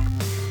 welcome back.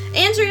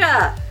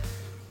 Andrea!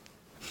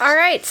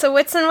 Alright, so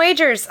Wits and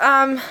Wagers.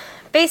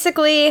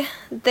 Basically,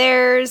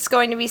 there's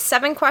going to be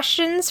 7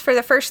 questions. For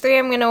the first 3,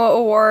 I'm going to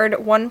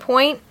award 1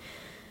 point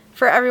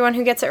for everyone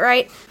who gets it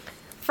right.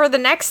 For the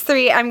next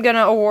 3, I'm going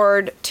to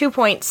award 2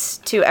 points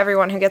to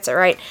everyone who gets it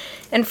right.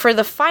 And for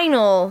the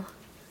final,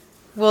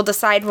 we'll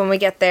decide when we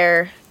get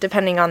there,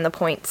 depending on the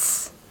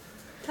points.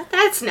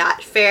 That's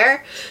not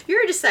fair.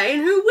 You're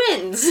deciding who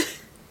wins.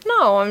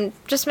 No, I'm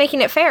just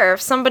making it fair. If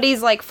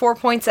somebody's like 4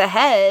 points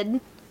ahead,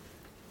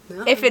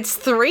 if it's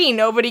 3,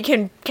 nobody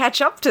can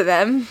catch up to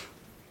them.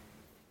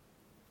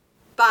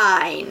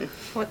 Fine.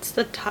 What's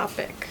the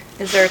topic?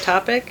 Is there a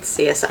topic?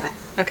 CSI.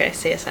 Okay,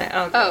 CSI.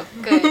 Oh, okay. Oh,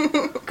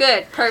 good.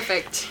 Good,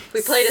 perfect.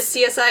 We played a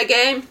CSI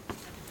game.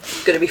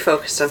 Gonna be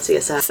focused on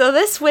CSI. So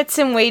this Wits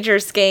and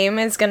Wagers game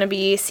is going to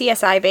be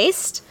CSI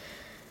based.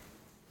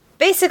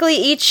 Basically,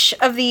 each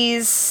of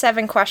these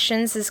 7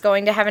 questions is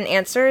going to have an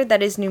answer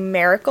that is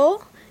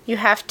numerical. You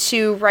have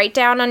to write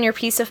down on your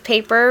piece of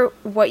paper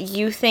what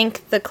you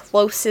think the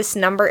closest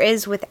number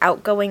is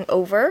without going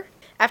over.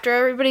 After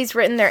everybody's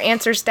written their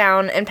answers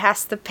down and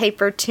passed the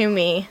paper to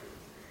me,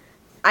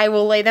 I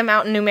will lay them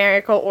out in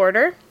numerical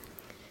order.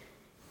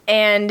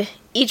 And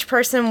each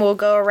person will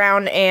go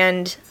around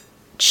and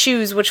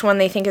choose which one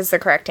they think is the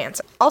correct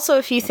answer. Also,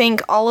 if you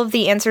think all of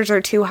the answers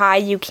are too high,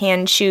 you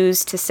can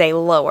choose to say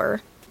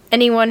lower.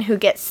 Anyone who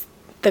gets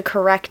the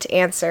correct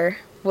answer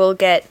will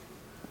get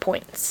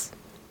points.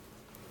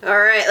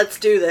 Alright, let's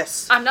do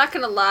this. I'm not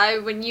gonna lie,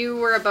 when you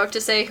were about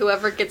to say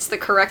whoever gets the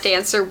correct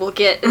answer will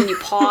get, and you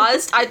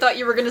paused, I thought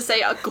you were gonna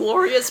say a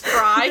glorious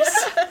prize.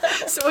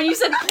 So when you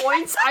said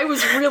points, I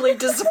was really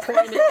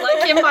disappointed.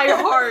 Like, in my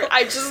heart,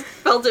 I just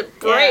felt it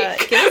break. Yeah,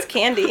 give us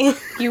candy.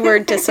 You were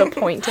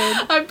disappointed.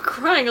 I'm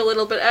crying a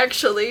little bit,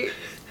 actually.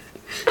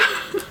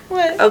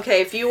 What?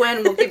 Okay, if you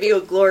win, we'll give you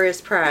a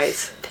glorious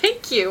prize.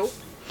 Thank you.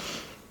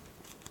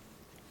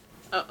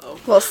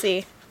 Uh-oh. We'll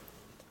see.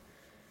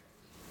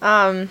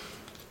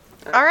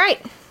 Alright.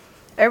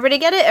 Everybody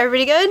get it?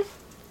 Everybody good?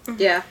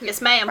 Yeah.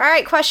 Yes, ma'am.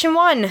 Alright, question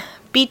 1.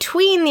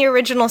 Between the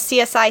original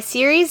CSI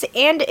series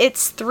and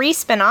its 3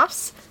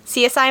 spin-offs,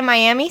 CSI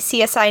Miami,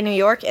 CSI New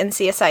York, and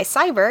CSI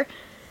Cyber,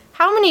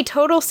 how many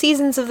total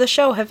seasons of the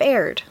show have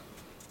aired?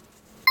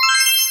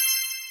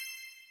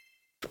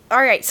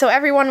 Alright, so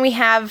everyone, we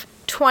have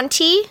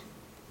 20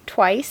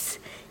 twice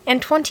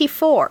and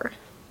 24.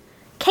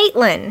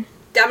 Caitlin,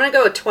 I'm gonna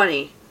go with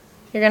 20.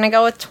 you're gonna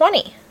go with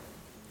 20.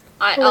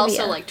 I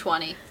Olivia. also like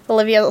 20.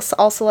 Olivia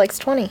also likes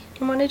 20.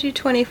 I want to do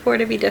 24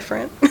 to be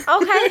different.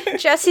 Okay,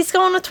 Jesse's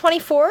going with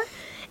 24.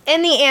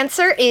 And the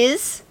answer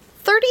is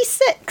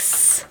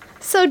 36.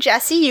 So,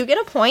 Jesse, you get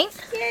a point.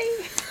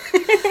 Yay.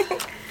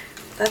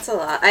 That's a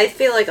lot. I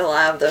feel like a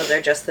lot of those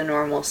are just the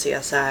normal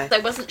CSI. I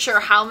wasn't sure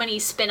how many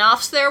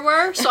spin-offs there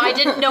were, so I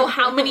didn't know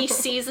how many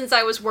seasons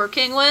I was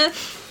working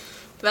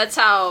with. That's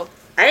how...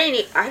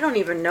 I don't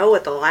even know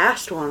what the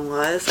last one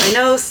was. I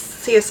know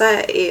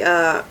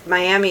CSI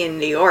Miami and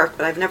New York,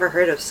 but I've never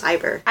heard of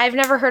Cyber. I've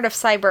never heard of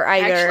Cyber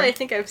either. Actually, I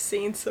think I've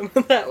seen some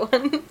of that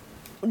one.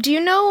 Do you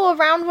know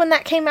around when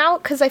that came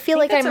out? Because I feel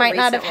like I that's a might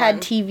not have recent had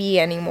one. TV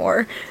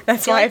anymore.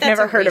 That's feel why like I've that's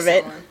never a heard of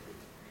it. recent one.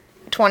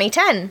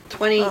 2010.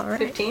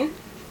 2015?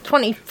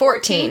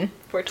 2014.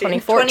 14?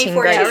 2014. 2014.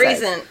 Greg Yeah, said.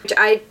 recent.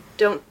 I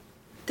don't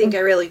think I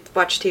really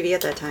watched TV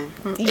at that time.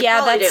 Yeah,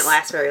 Probably didn't that's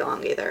last very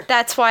long either.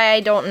 that's why I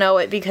don't know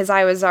it, because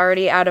I was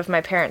already out of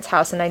my parents'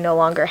 house and I no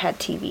longer had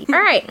TV. All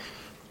right.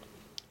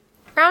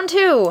 Round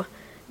 2.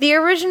 The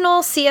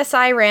original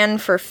CSI ran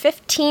for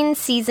 15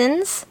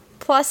 seasons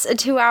plus a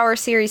 2-hour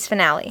series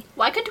finale.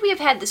 Why couldn't we have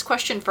had this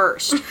question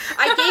first?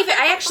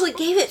 I actually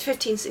gave it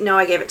 15. No,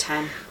 I gave it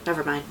 10.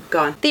 Never mind. Go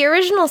on. The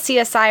original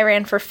CSI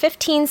ran for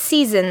 15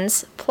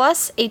 seasons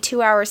plus a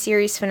 2-hour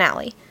series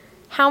finale.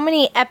 How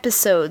many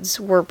episodes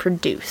were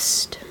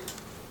produced?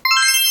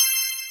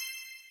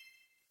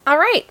 All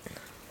right.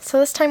 So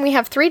this time we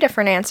have 3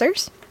 different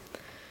answers.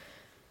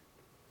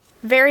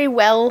 Very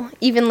well,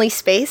 evenly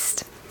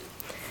spaced.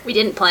 We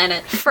didn't plan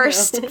it.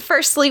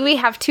 Firstly, we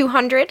have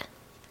 200.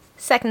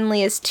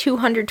 Secondly is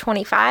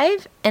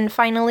 225. And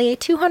finally,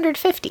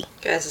 250.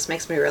 Guys, this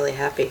makes me really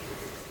happy.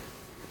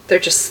 They're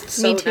just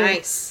so Me too.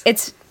 nice.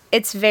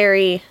 It's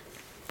very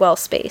well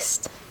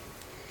spaced.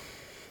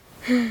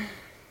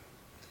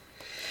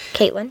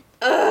 Caitlin?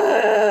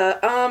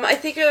 I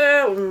think,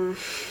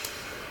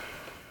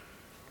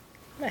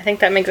 I think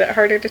that makes it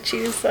harder to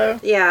choose, though.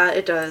 yeah,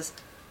 it does.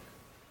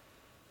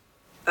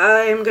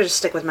 I'm gonna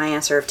stick with my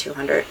answer of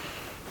 200.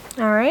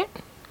 All right.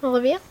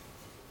 Olivia?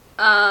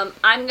 I'm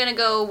gonna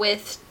go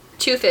with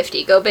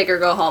 250. Go big or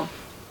go home.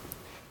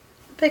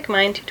 Pick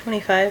mine,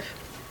 225.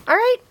 All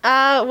right.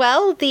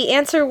 Well, the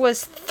answer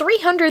was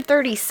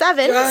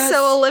 337. Yes.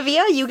 So,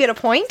 Olivia, you get a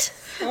point.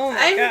 Oh my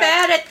I'm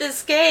bad at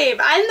this game.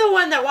 I'm the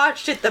one that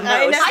watched it the most.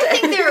 I know. I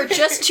think there are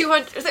just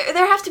 200.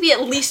 There have to be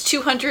at least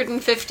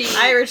 250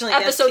 I originally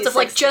guessed episodes of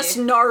like 260. just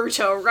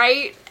Naruto,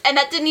 right? And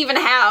that didn't even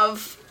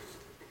have.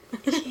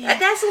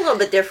 That's a little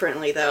bit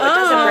differently, though. It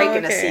doesn't break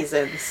into okay.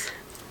 seasons.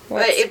 But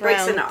What's it breaks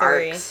round into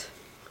 3? arcs.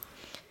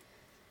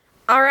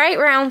 All right,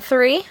 round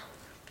 3.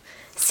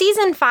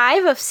 Season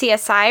 5 of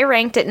CSI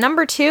ranked at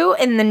number 2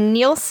 in the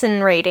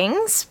Nielsen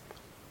ratings,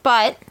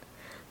 but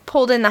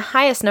pulled in the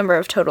highest number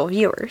of total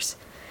viewers.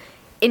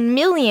 In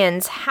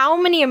millions, how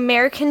many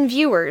American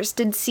viewers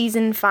did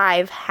Season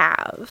 5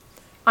 have?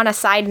 On a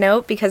side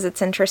note, because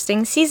it's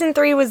interesting, Season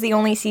 3 was the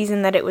only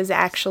season that it was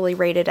actually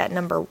rated at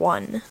number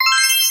 1.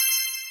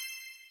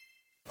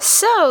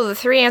 So, the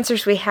 3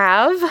 answers we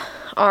have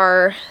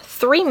are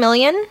 3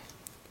 million,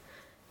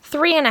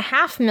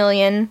 3.5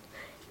 million,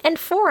 and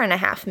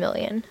 4.5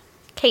 million.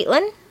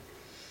 Caitlin?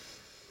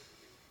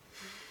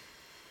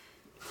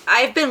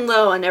 I've been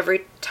low on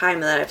every time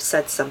that I've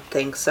said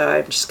something, so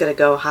I'm just gonna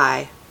go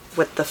high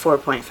with the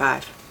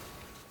 4.5.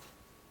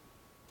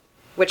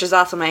 Which is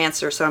also my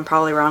answer, so I'm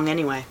probably wrong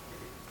anyway.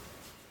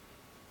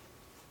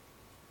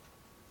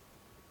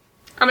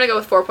 I'm gonna go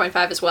with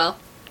 4.5 as well.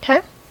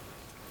 Okay.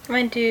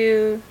 Mine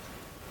do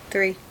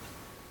 3.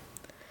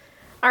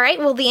 All right,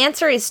 well, the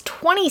answer is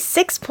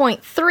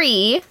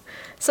 26.3.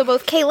 So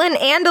both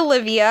Caitlin and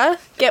Olivia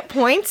get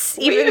points,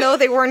 even though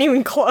they weren't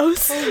even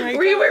close.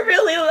 We were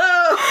really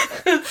low.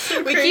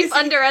 We keep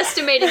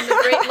underestimating the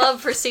great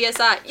love for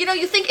CSI. You know,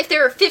 you think if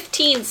there are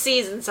 15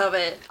 seasons of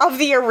it, Of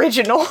the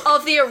original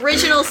of the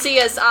original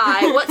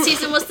CSI, what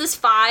season was this?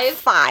 5?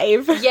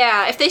 5.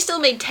 Yeah, if they still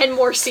made 10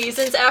 more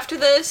seasons after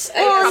this,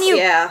 Well, you,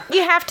 yeah.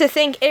 you have to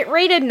think, it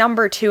rated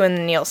number 2 in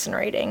the Nielsen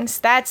ratings.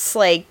 That's,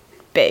 like,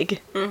 big.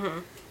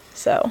 Mm-hmm.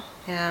 So,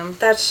 Yeah.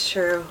 That's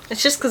true.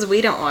 It's just because we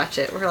don't watch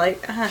it. We're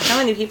like, how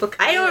many people can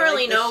I don't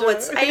really really like know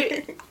this what's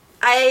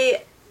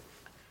show?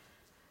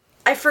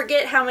 I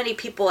forget how many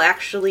people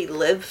actually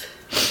live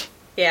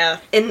Yeah.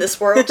 in this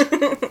world.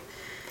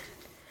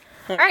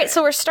 all right,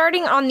 so we're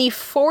starting on the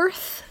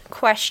 4th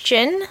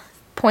question.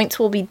 Points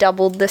will be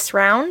doubled this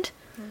round.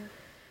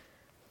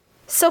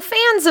 So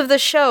fans of the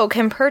show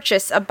can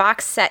purchase a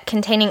box set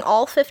containing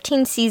all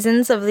 15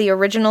 seasons of the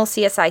original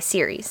CSI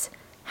series.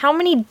 How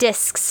many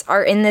discs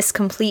are in this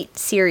complete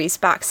series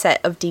box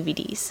set of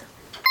DVDs?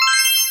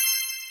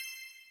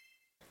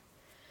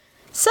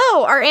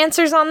 So, our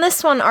answers on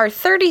this one are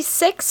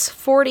 36,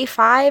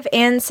 45,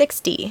 and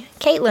 60.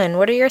 Caitlin,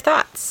 what are your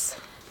thoughts?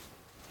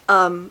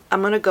 I'm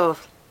gonna go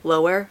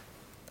lower.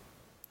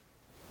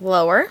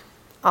 Lower.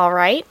 All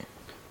right.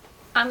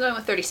 I'm going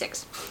with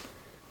 36.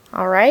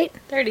 All right.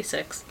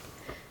 36.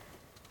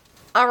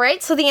 All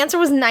right, so the answer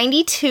was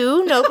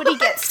 92. Nobody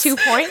gets 2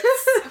 points.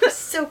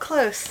 So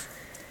close.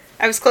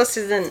 I was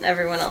closer than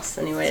everyone else,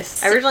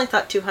 anyways. I originally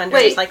thought 200. I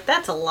Wait. was like,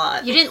 that's a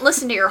lot. You didn't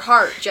listen to your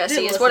heart, Jesse,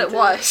 Didn't is what it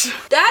listen to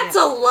was. That's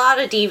a lot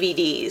of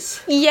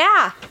DVDs.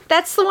 Yeah,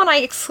 that's the one I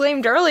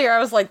exclaimed earlier. I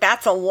was like,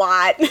 that's a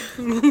lot.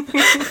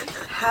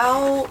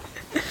 How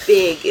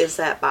big is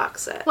that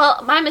box set?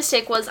 Well, my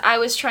mistake was I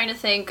was trying to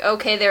think,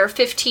 okay, there are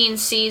 15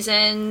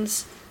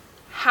 seasons.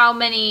 How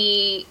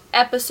many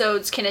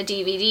episodes can a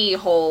DVD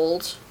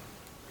hold?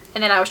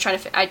 And then I was trying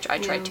to... I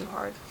tried too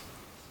hard.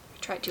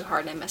 I tried too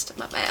hard and I messed up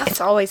my math.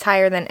 It's always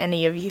higher than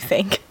any of you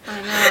think.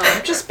 I know.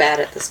 I'm just bad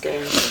at this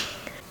game.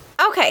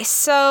 Okay,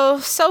 so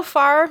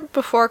far,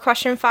 before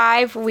question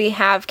 5, we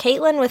have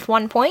Caitlin with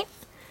 1 point,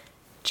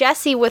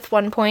 Jessie with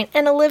 1 point,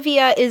 and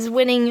Olivia is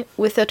winning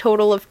with a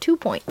total of 2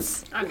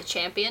 points I'm the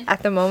champion.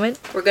 at the moment.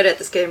 We're good at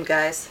this game,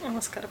 guys.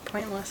 Almost got a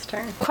point last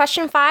turn.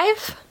 Question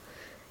 5.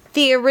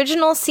 The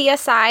original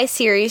CSI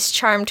series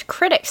charmed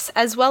critics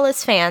as well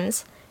as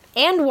fans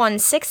and won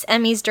 6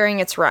 Emmys during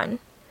its run.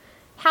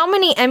 How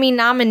many Emmy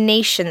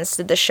nominations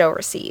did the show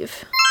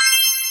receive?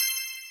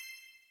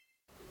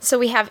 So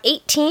we have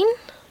 18,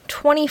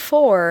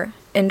 24,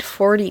 and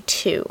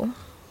 42.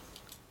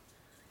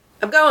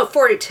 I'm going with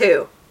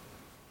 42.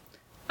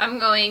 I'm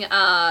going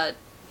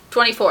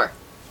 24.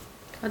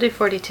 I'll do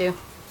 42.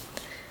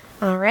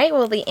 All right,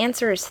 well, the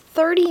answer is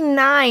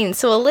 39.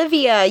 So,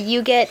 Olivia,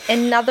 you get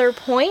another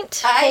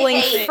point, I pulling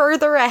hate it.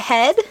 further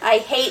ahead. I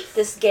hate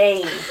this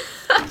game.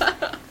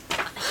 I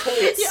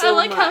hate it Yeah, so I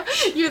like much.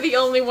 how you're the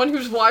only one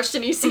who's watched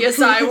any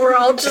CSI. We're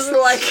all just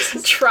like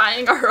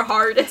trying our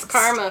hardest.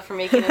 Karma for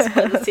making us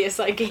play the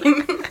CSI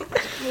game.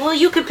 Well,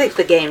 you can pick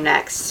the game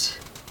next.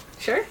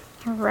 Sure.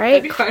 All I'd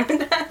right, be fine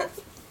with that.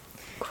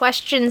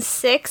 question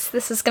 6.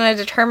 This is going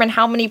to determine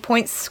how many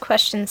points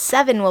question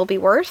 7 will be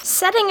worth.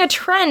 Setting a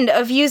trend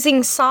of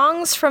using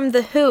songs from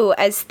The Who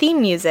as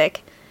theme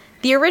music,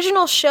 the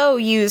original show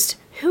used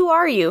Who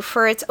Are You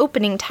for its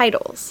opening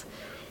titles.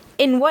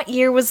 In what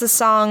year was the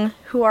song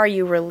Who Are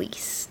You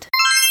released?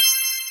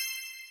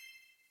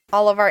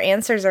 All of our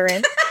answers are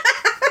in.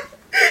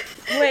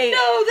 Wait.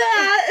 Know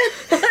that.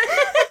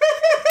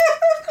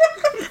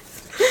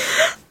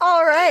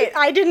 All right.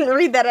 I didn't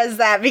read that as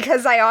that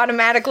because I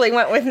automatically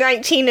went with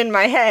 19 in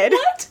my head.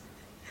 What?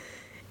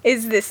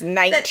 Is this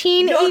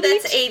 1980? No,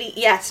 that's 80.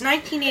 Yes,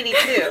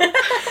 1982.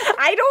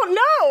 I don't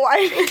know.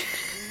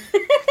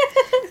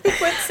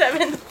 With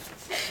 7.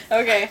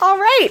 Okay. All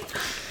right.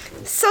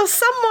 So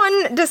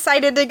someone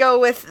decided to go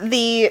with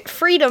the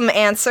freedom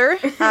answer,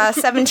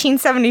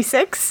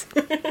 1776.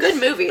 Good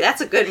movie.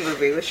 That's a good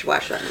movie. We should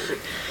watch that movie.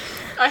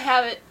 I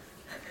have it.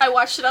 I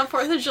watched it on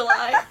 4th of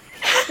July.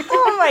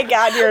 Oh my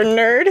god, you're a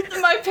nerd.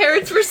 My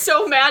parents were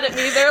so mad at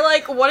me. They're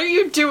like, "What are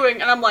you doing?"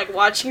 And I'm like,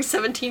 "Watching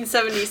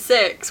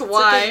 1776. It's a good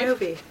Why?"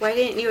 movie. Why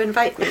didn't you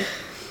invite me?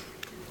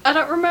 I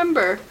don't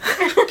remember.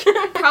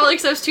 Probably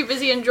because I was too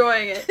busy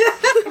enjoying it.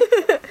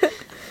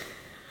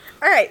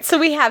 All right, so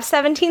we have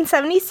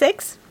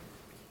 1776,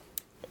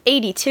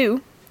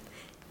 82,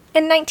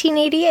 and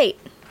 1988.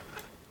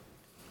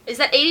 Is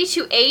that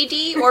 82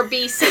 AD or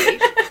BC?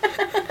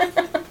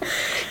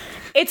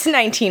 It's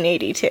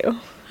 1982.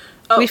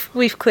 Oh.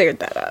 We've cleared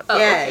that up. Oh,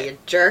 Yeah, okay. you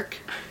jerk.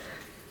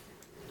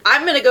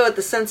 I'm gonna go with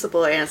the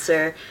sensible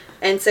answer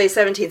and say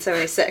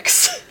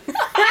 1776.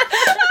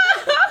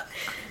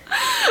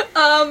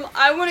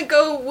 I want to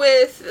go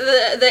with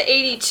the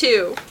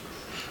 82.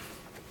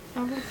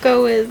 I'll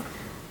go with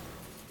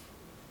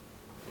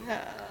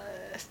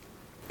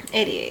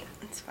 88.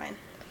 It's fine.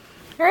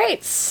 All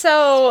right,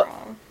 so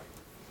Wrong.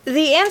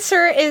 the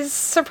answer is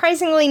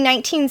surprisingly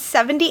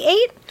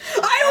 1978.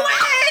 I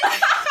win!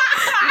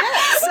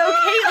 So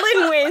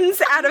Caitlin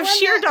wins out of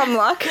sheer dumb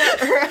luck.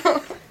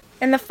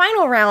 And the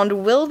final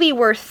round will be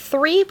worth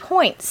 3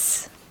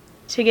 points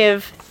to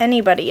give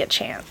anybody a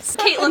chance.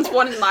 Caitlin's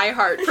won in my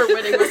heart for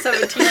winning with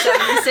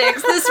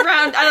 1776. This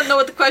round, I don't know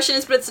what the question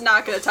is, but it's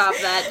not going to top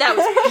that. That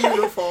was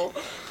beautiful.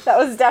 That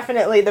was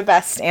definitely the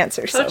best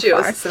answer so Told you it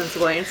was far. a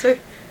sensible answer.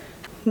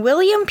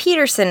 William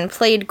Peterson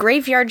played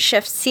Graveyard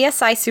Shift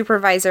CSI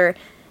supervisor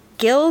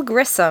Gil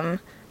Grissom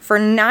for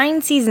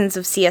 9 seasons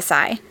of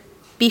CSI.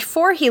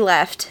 Before he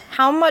left,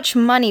 how much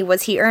money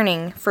was he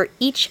earning for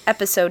each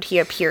episode he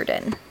appeared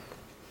in?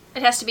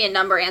 It has to be a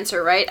number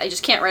answer, right? I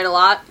just can't write a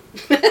lot.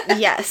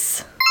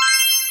 Yes.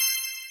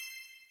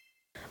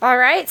 All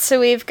right,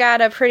 so we've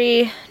got a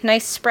pretty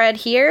nice spread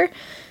here.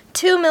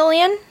 2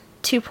 million,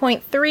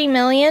 2.3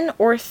 million,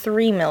 or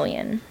 3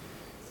 million.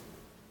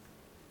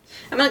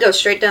 I'm gonna go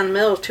straight down the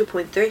middle,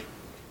 2.3.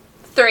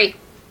 3.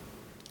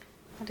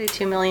 I'll do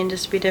 2 million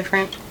just to be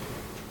different.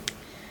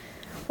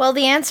 Well,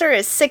 the answer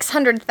is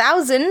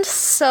 600,000,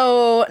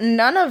 so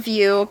none of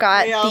you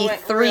got We all the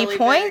went 3 really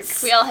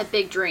points. We all had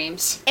big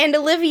dreams. And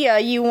Olivia,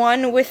 you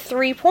won with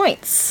 3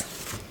 points.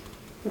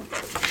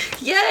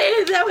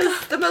 Yay! That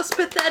was the most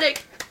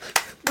pathetic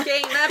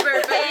game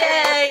ever, but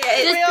yay!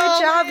 Good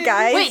job,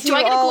 guys. Wait, do You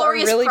I get a all are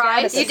glorious really bad at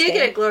prize? You this did game.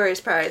 get a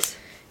glorious prize.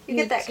 You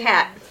get that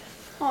cat.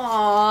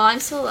 Aw, I'm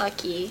so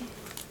lucky.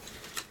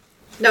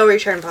 No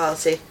return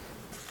policy.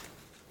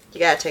 You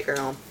gotta take her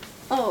home.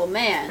 Oh,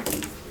 man.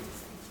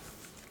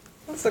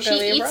 That's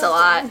She eats a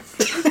lot.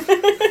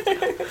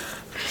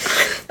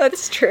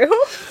 That's true.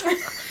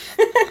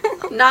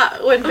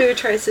 Not when Boo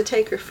tries to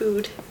take her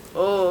food.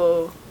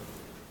 Oh.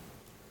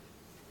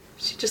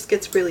 She just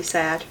gets really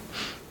sad.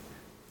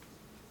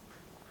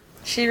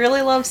 She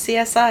really loves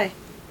CSI.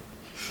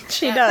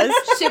 She does.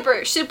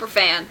 Super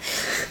fan.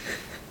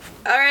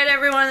 All right,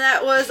 everyone.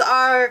 That was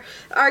our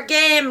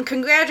game.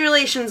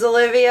 Congratulations,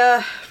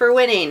 Olivia, for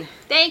winning.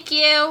 Thank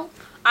you.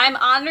 I'm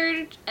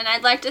honored, and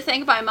I'd like to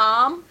thank my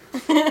mom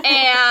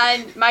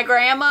and my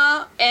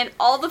grandma and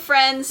all the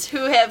friends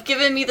who have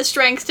given me the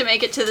strength to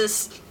make it to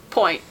this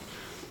point.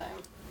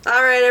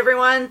 All right,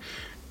 everyone.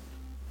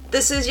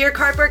 This is your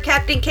Cardboard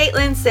Captain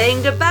Caitlin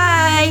saying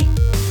goodbye.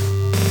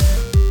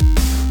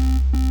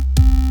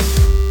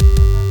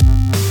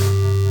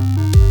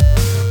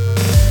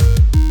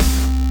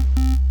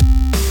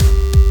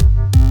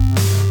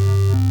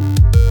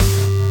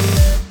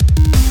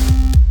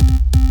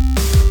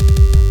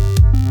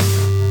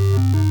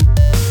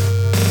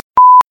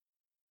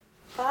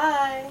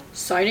 Bye.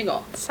 Signing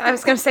off. I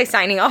was going to say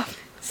signing off.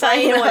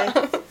 Sign away.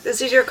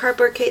 This is your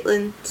Cardboard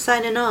Caitlin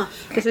signing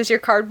off. This is your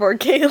Cardboard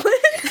Caitlin.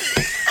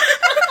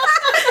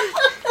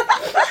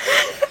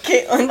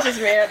 Caitlin just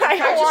made up. I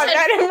don't want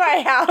that in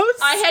my house.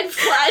 I had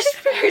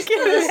flashbacks to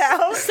Get it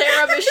out. this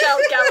Sarah Michelle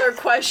Gellar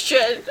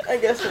question. I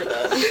guess we're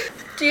done.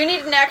 Do you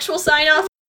need an actual sign off?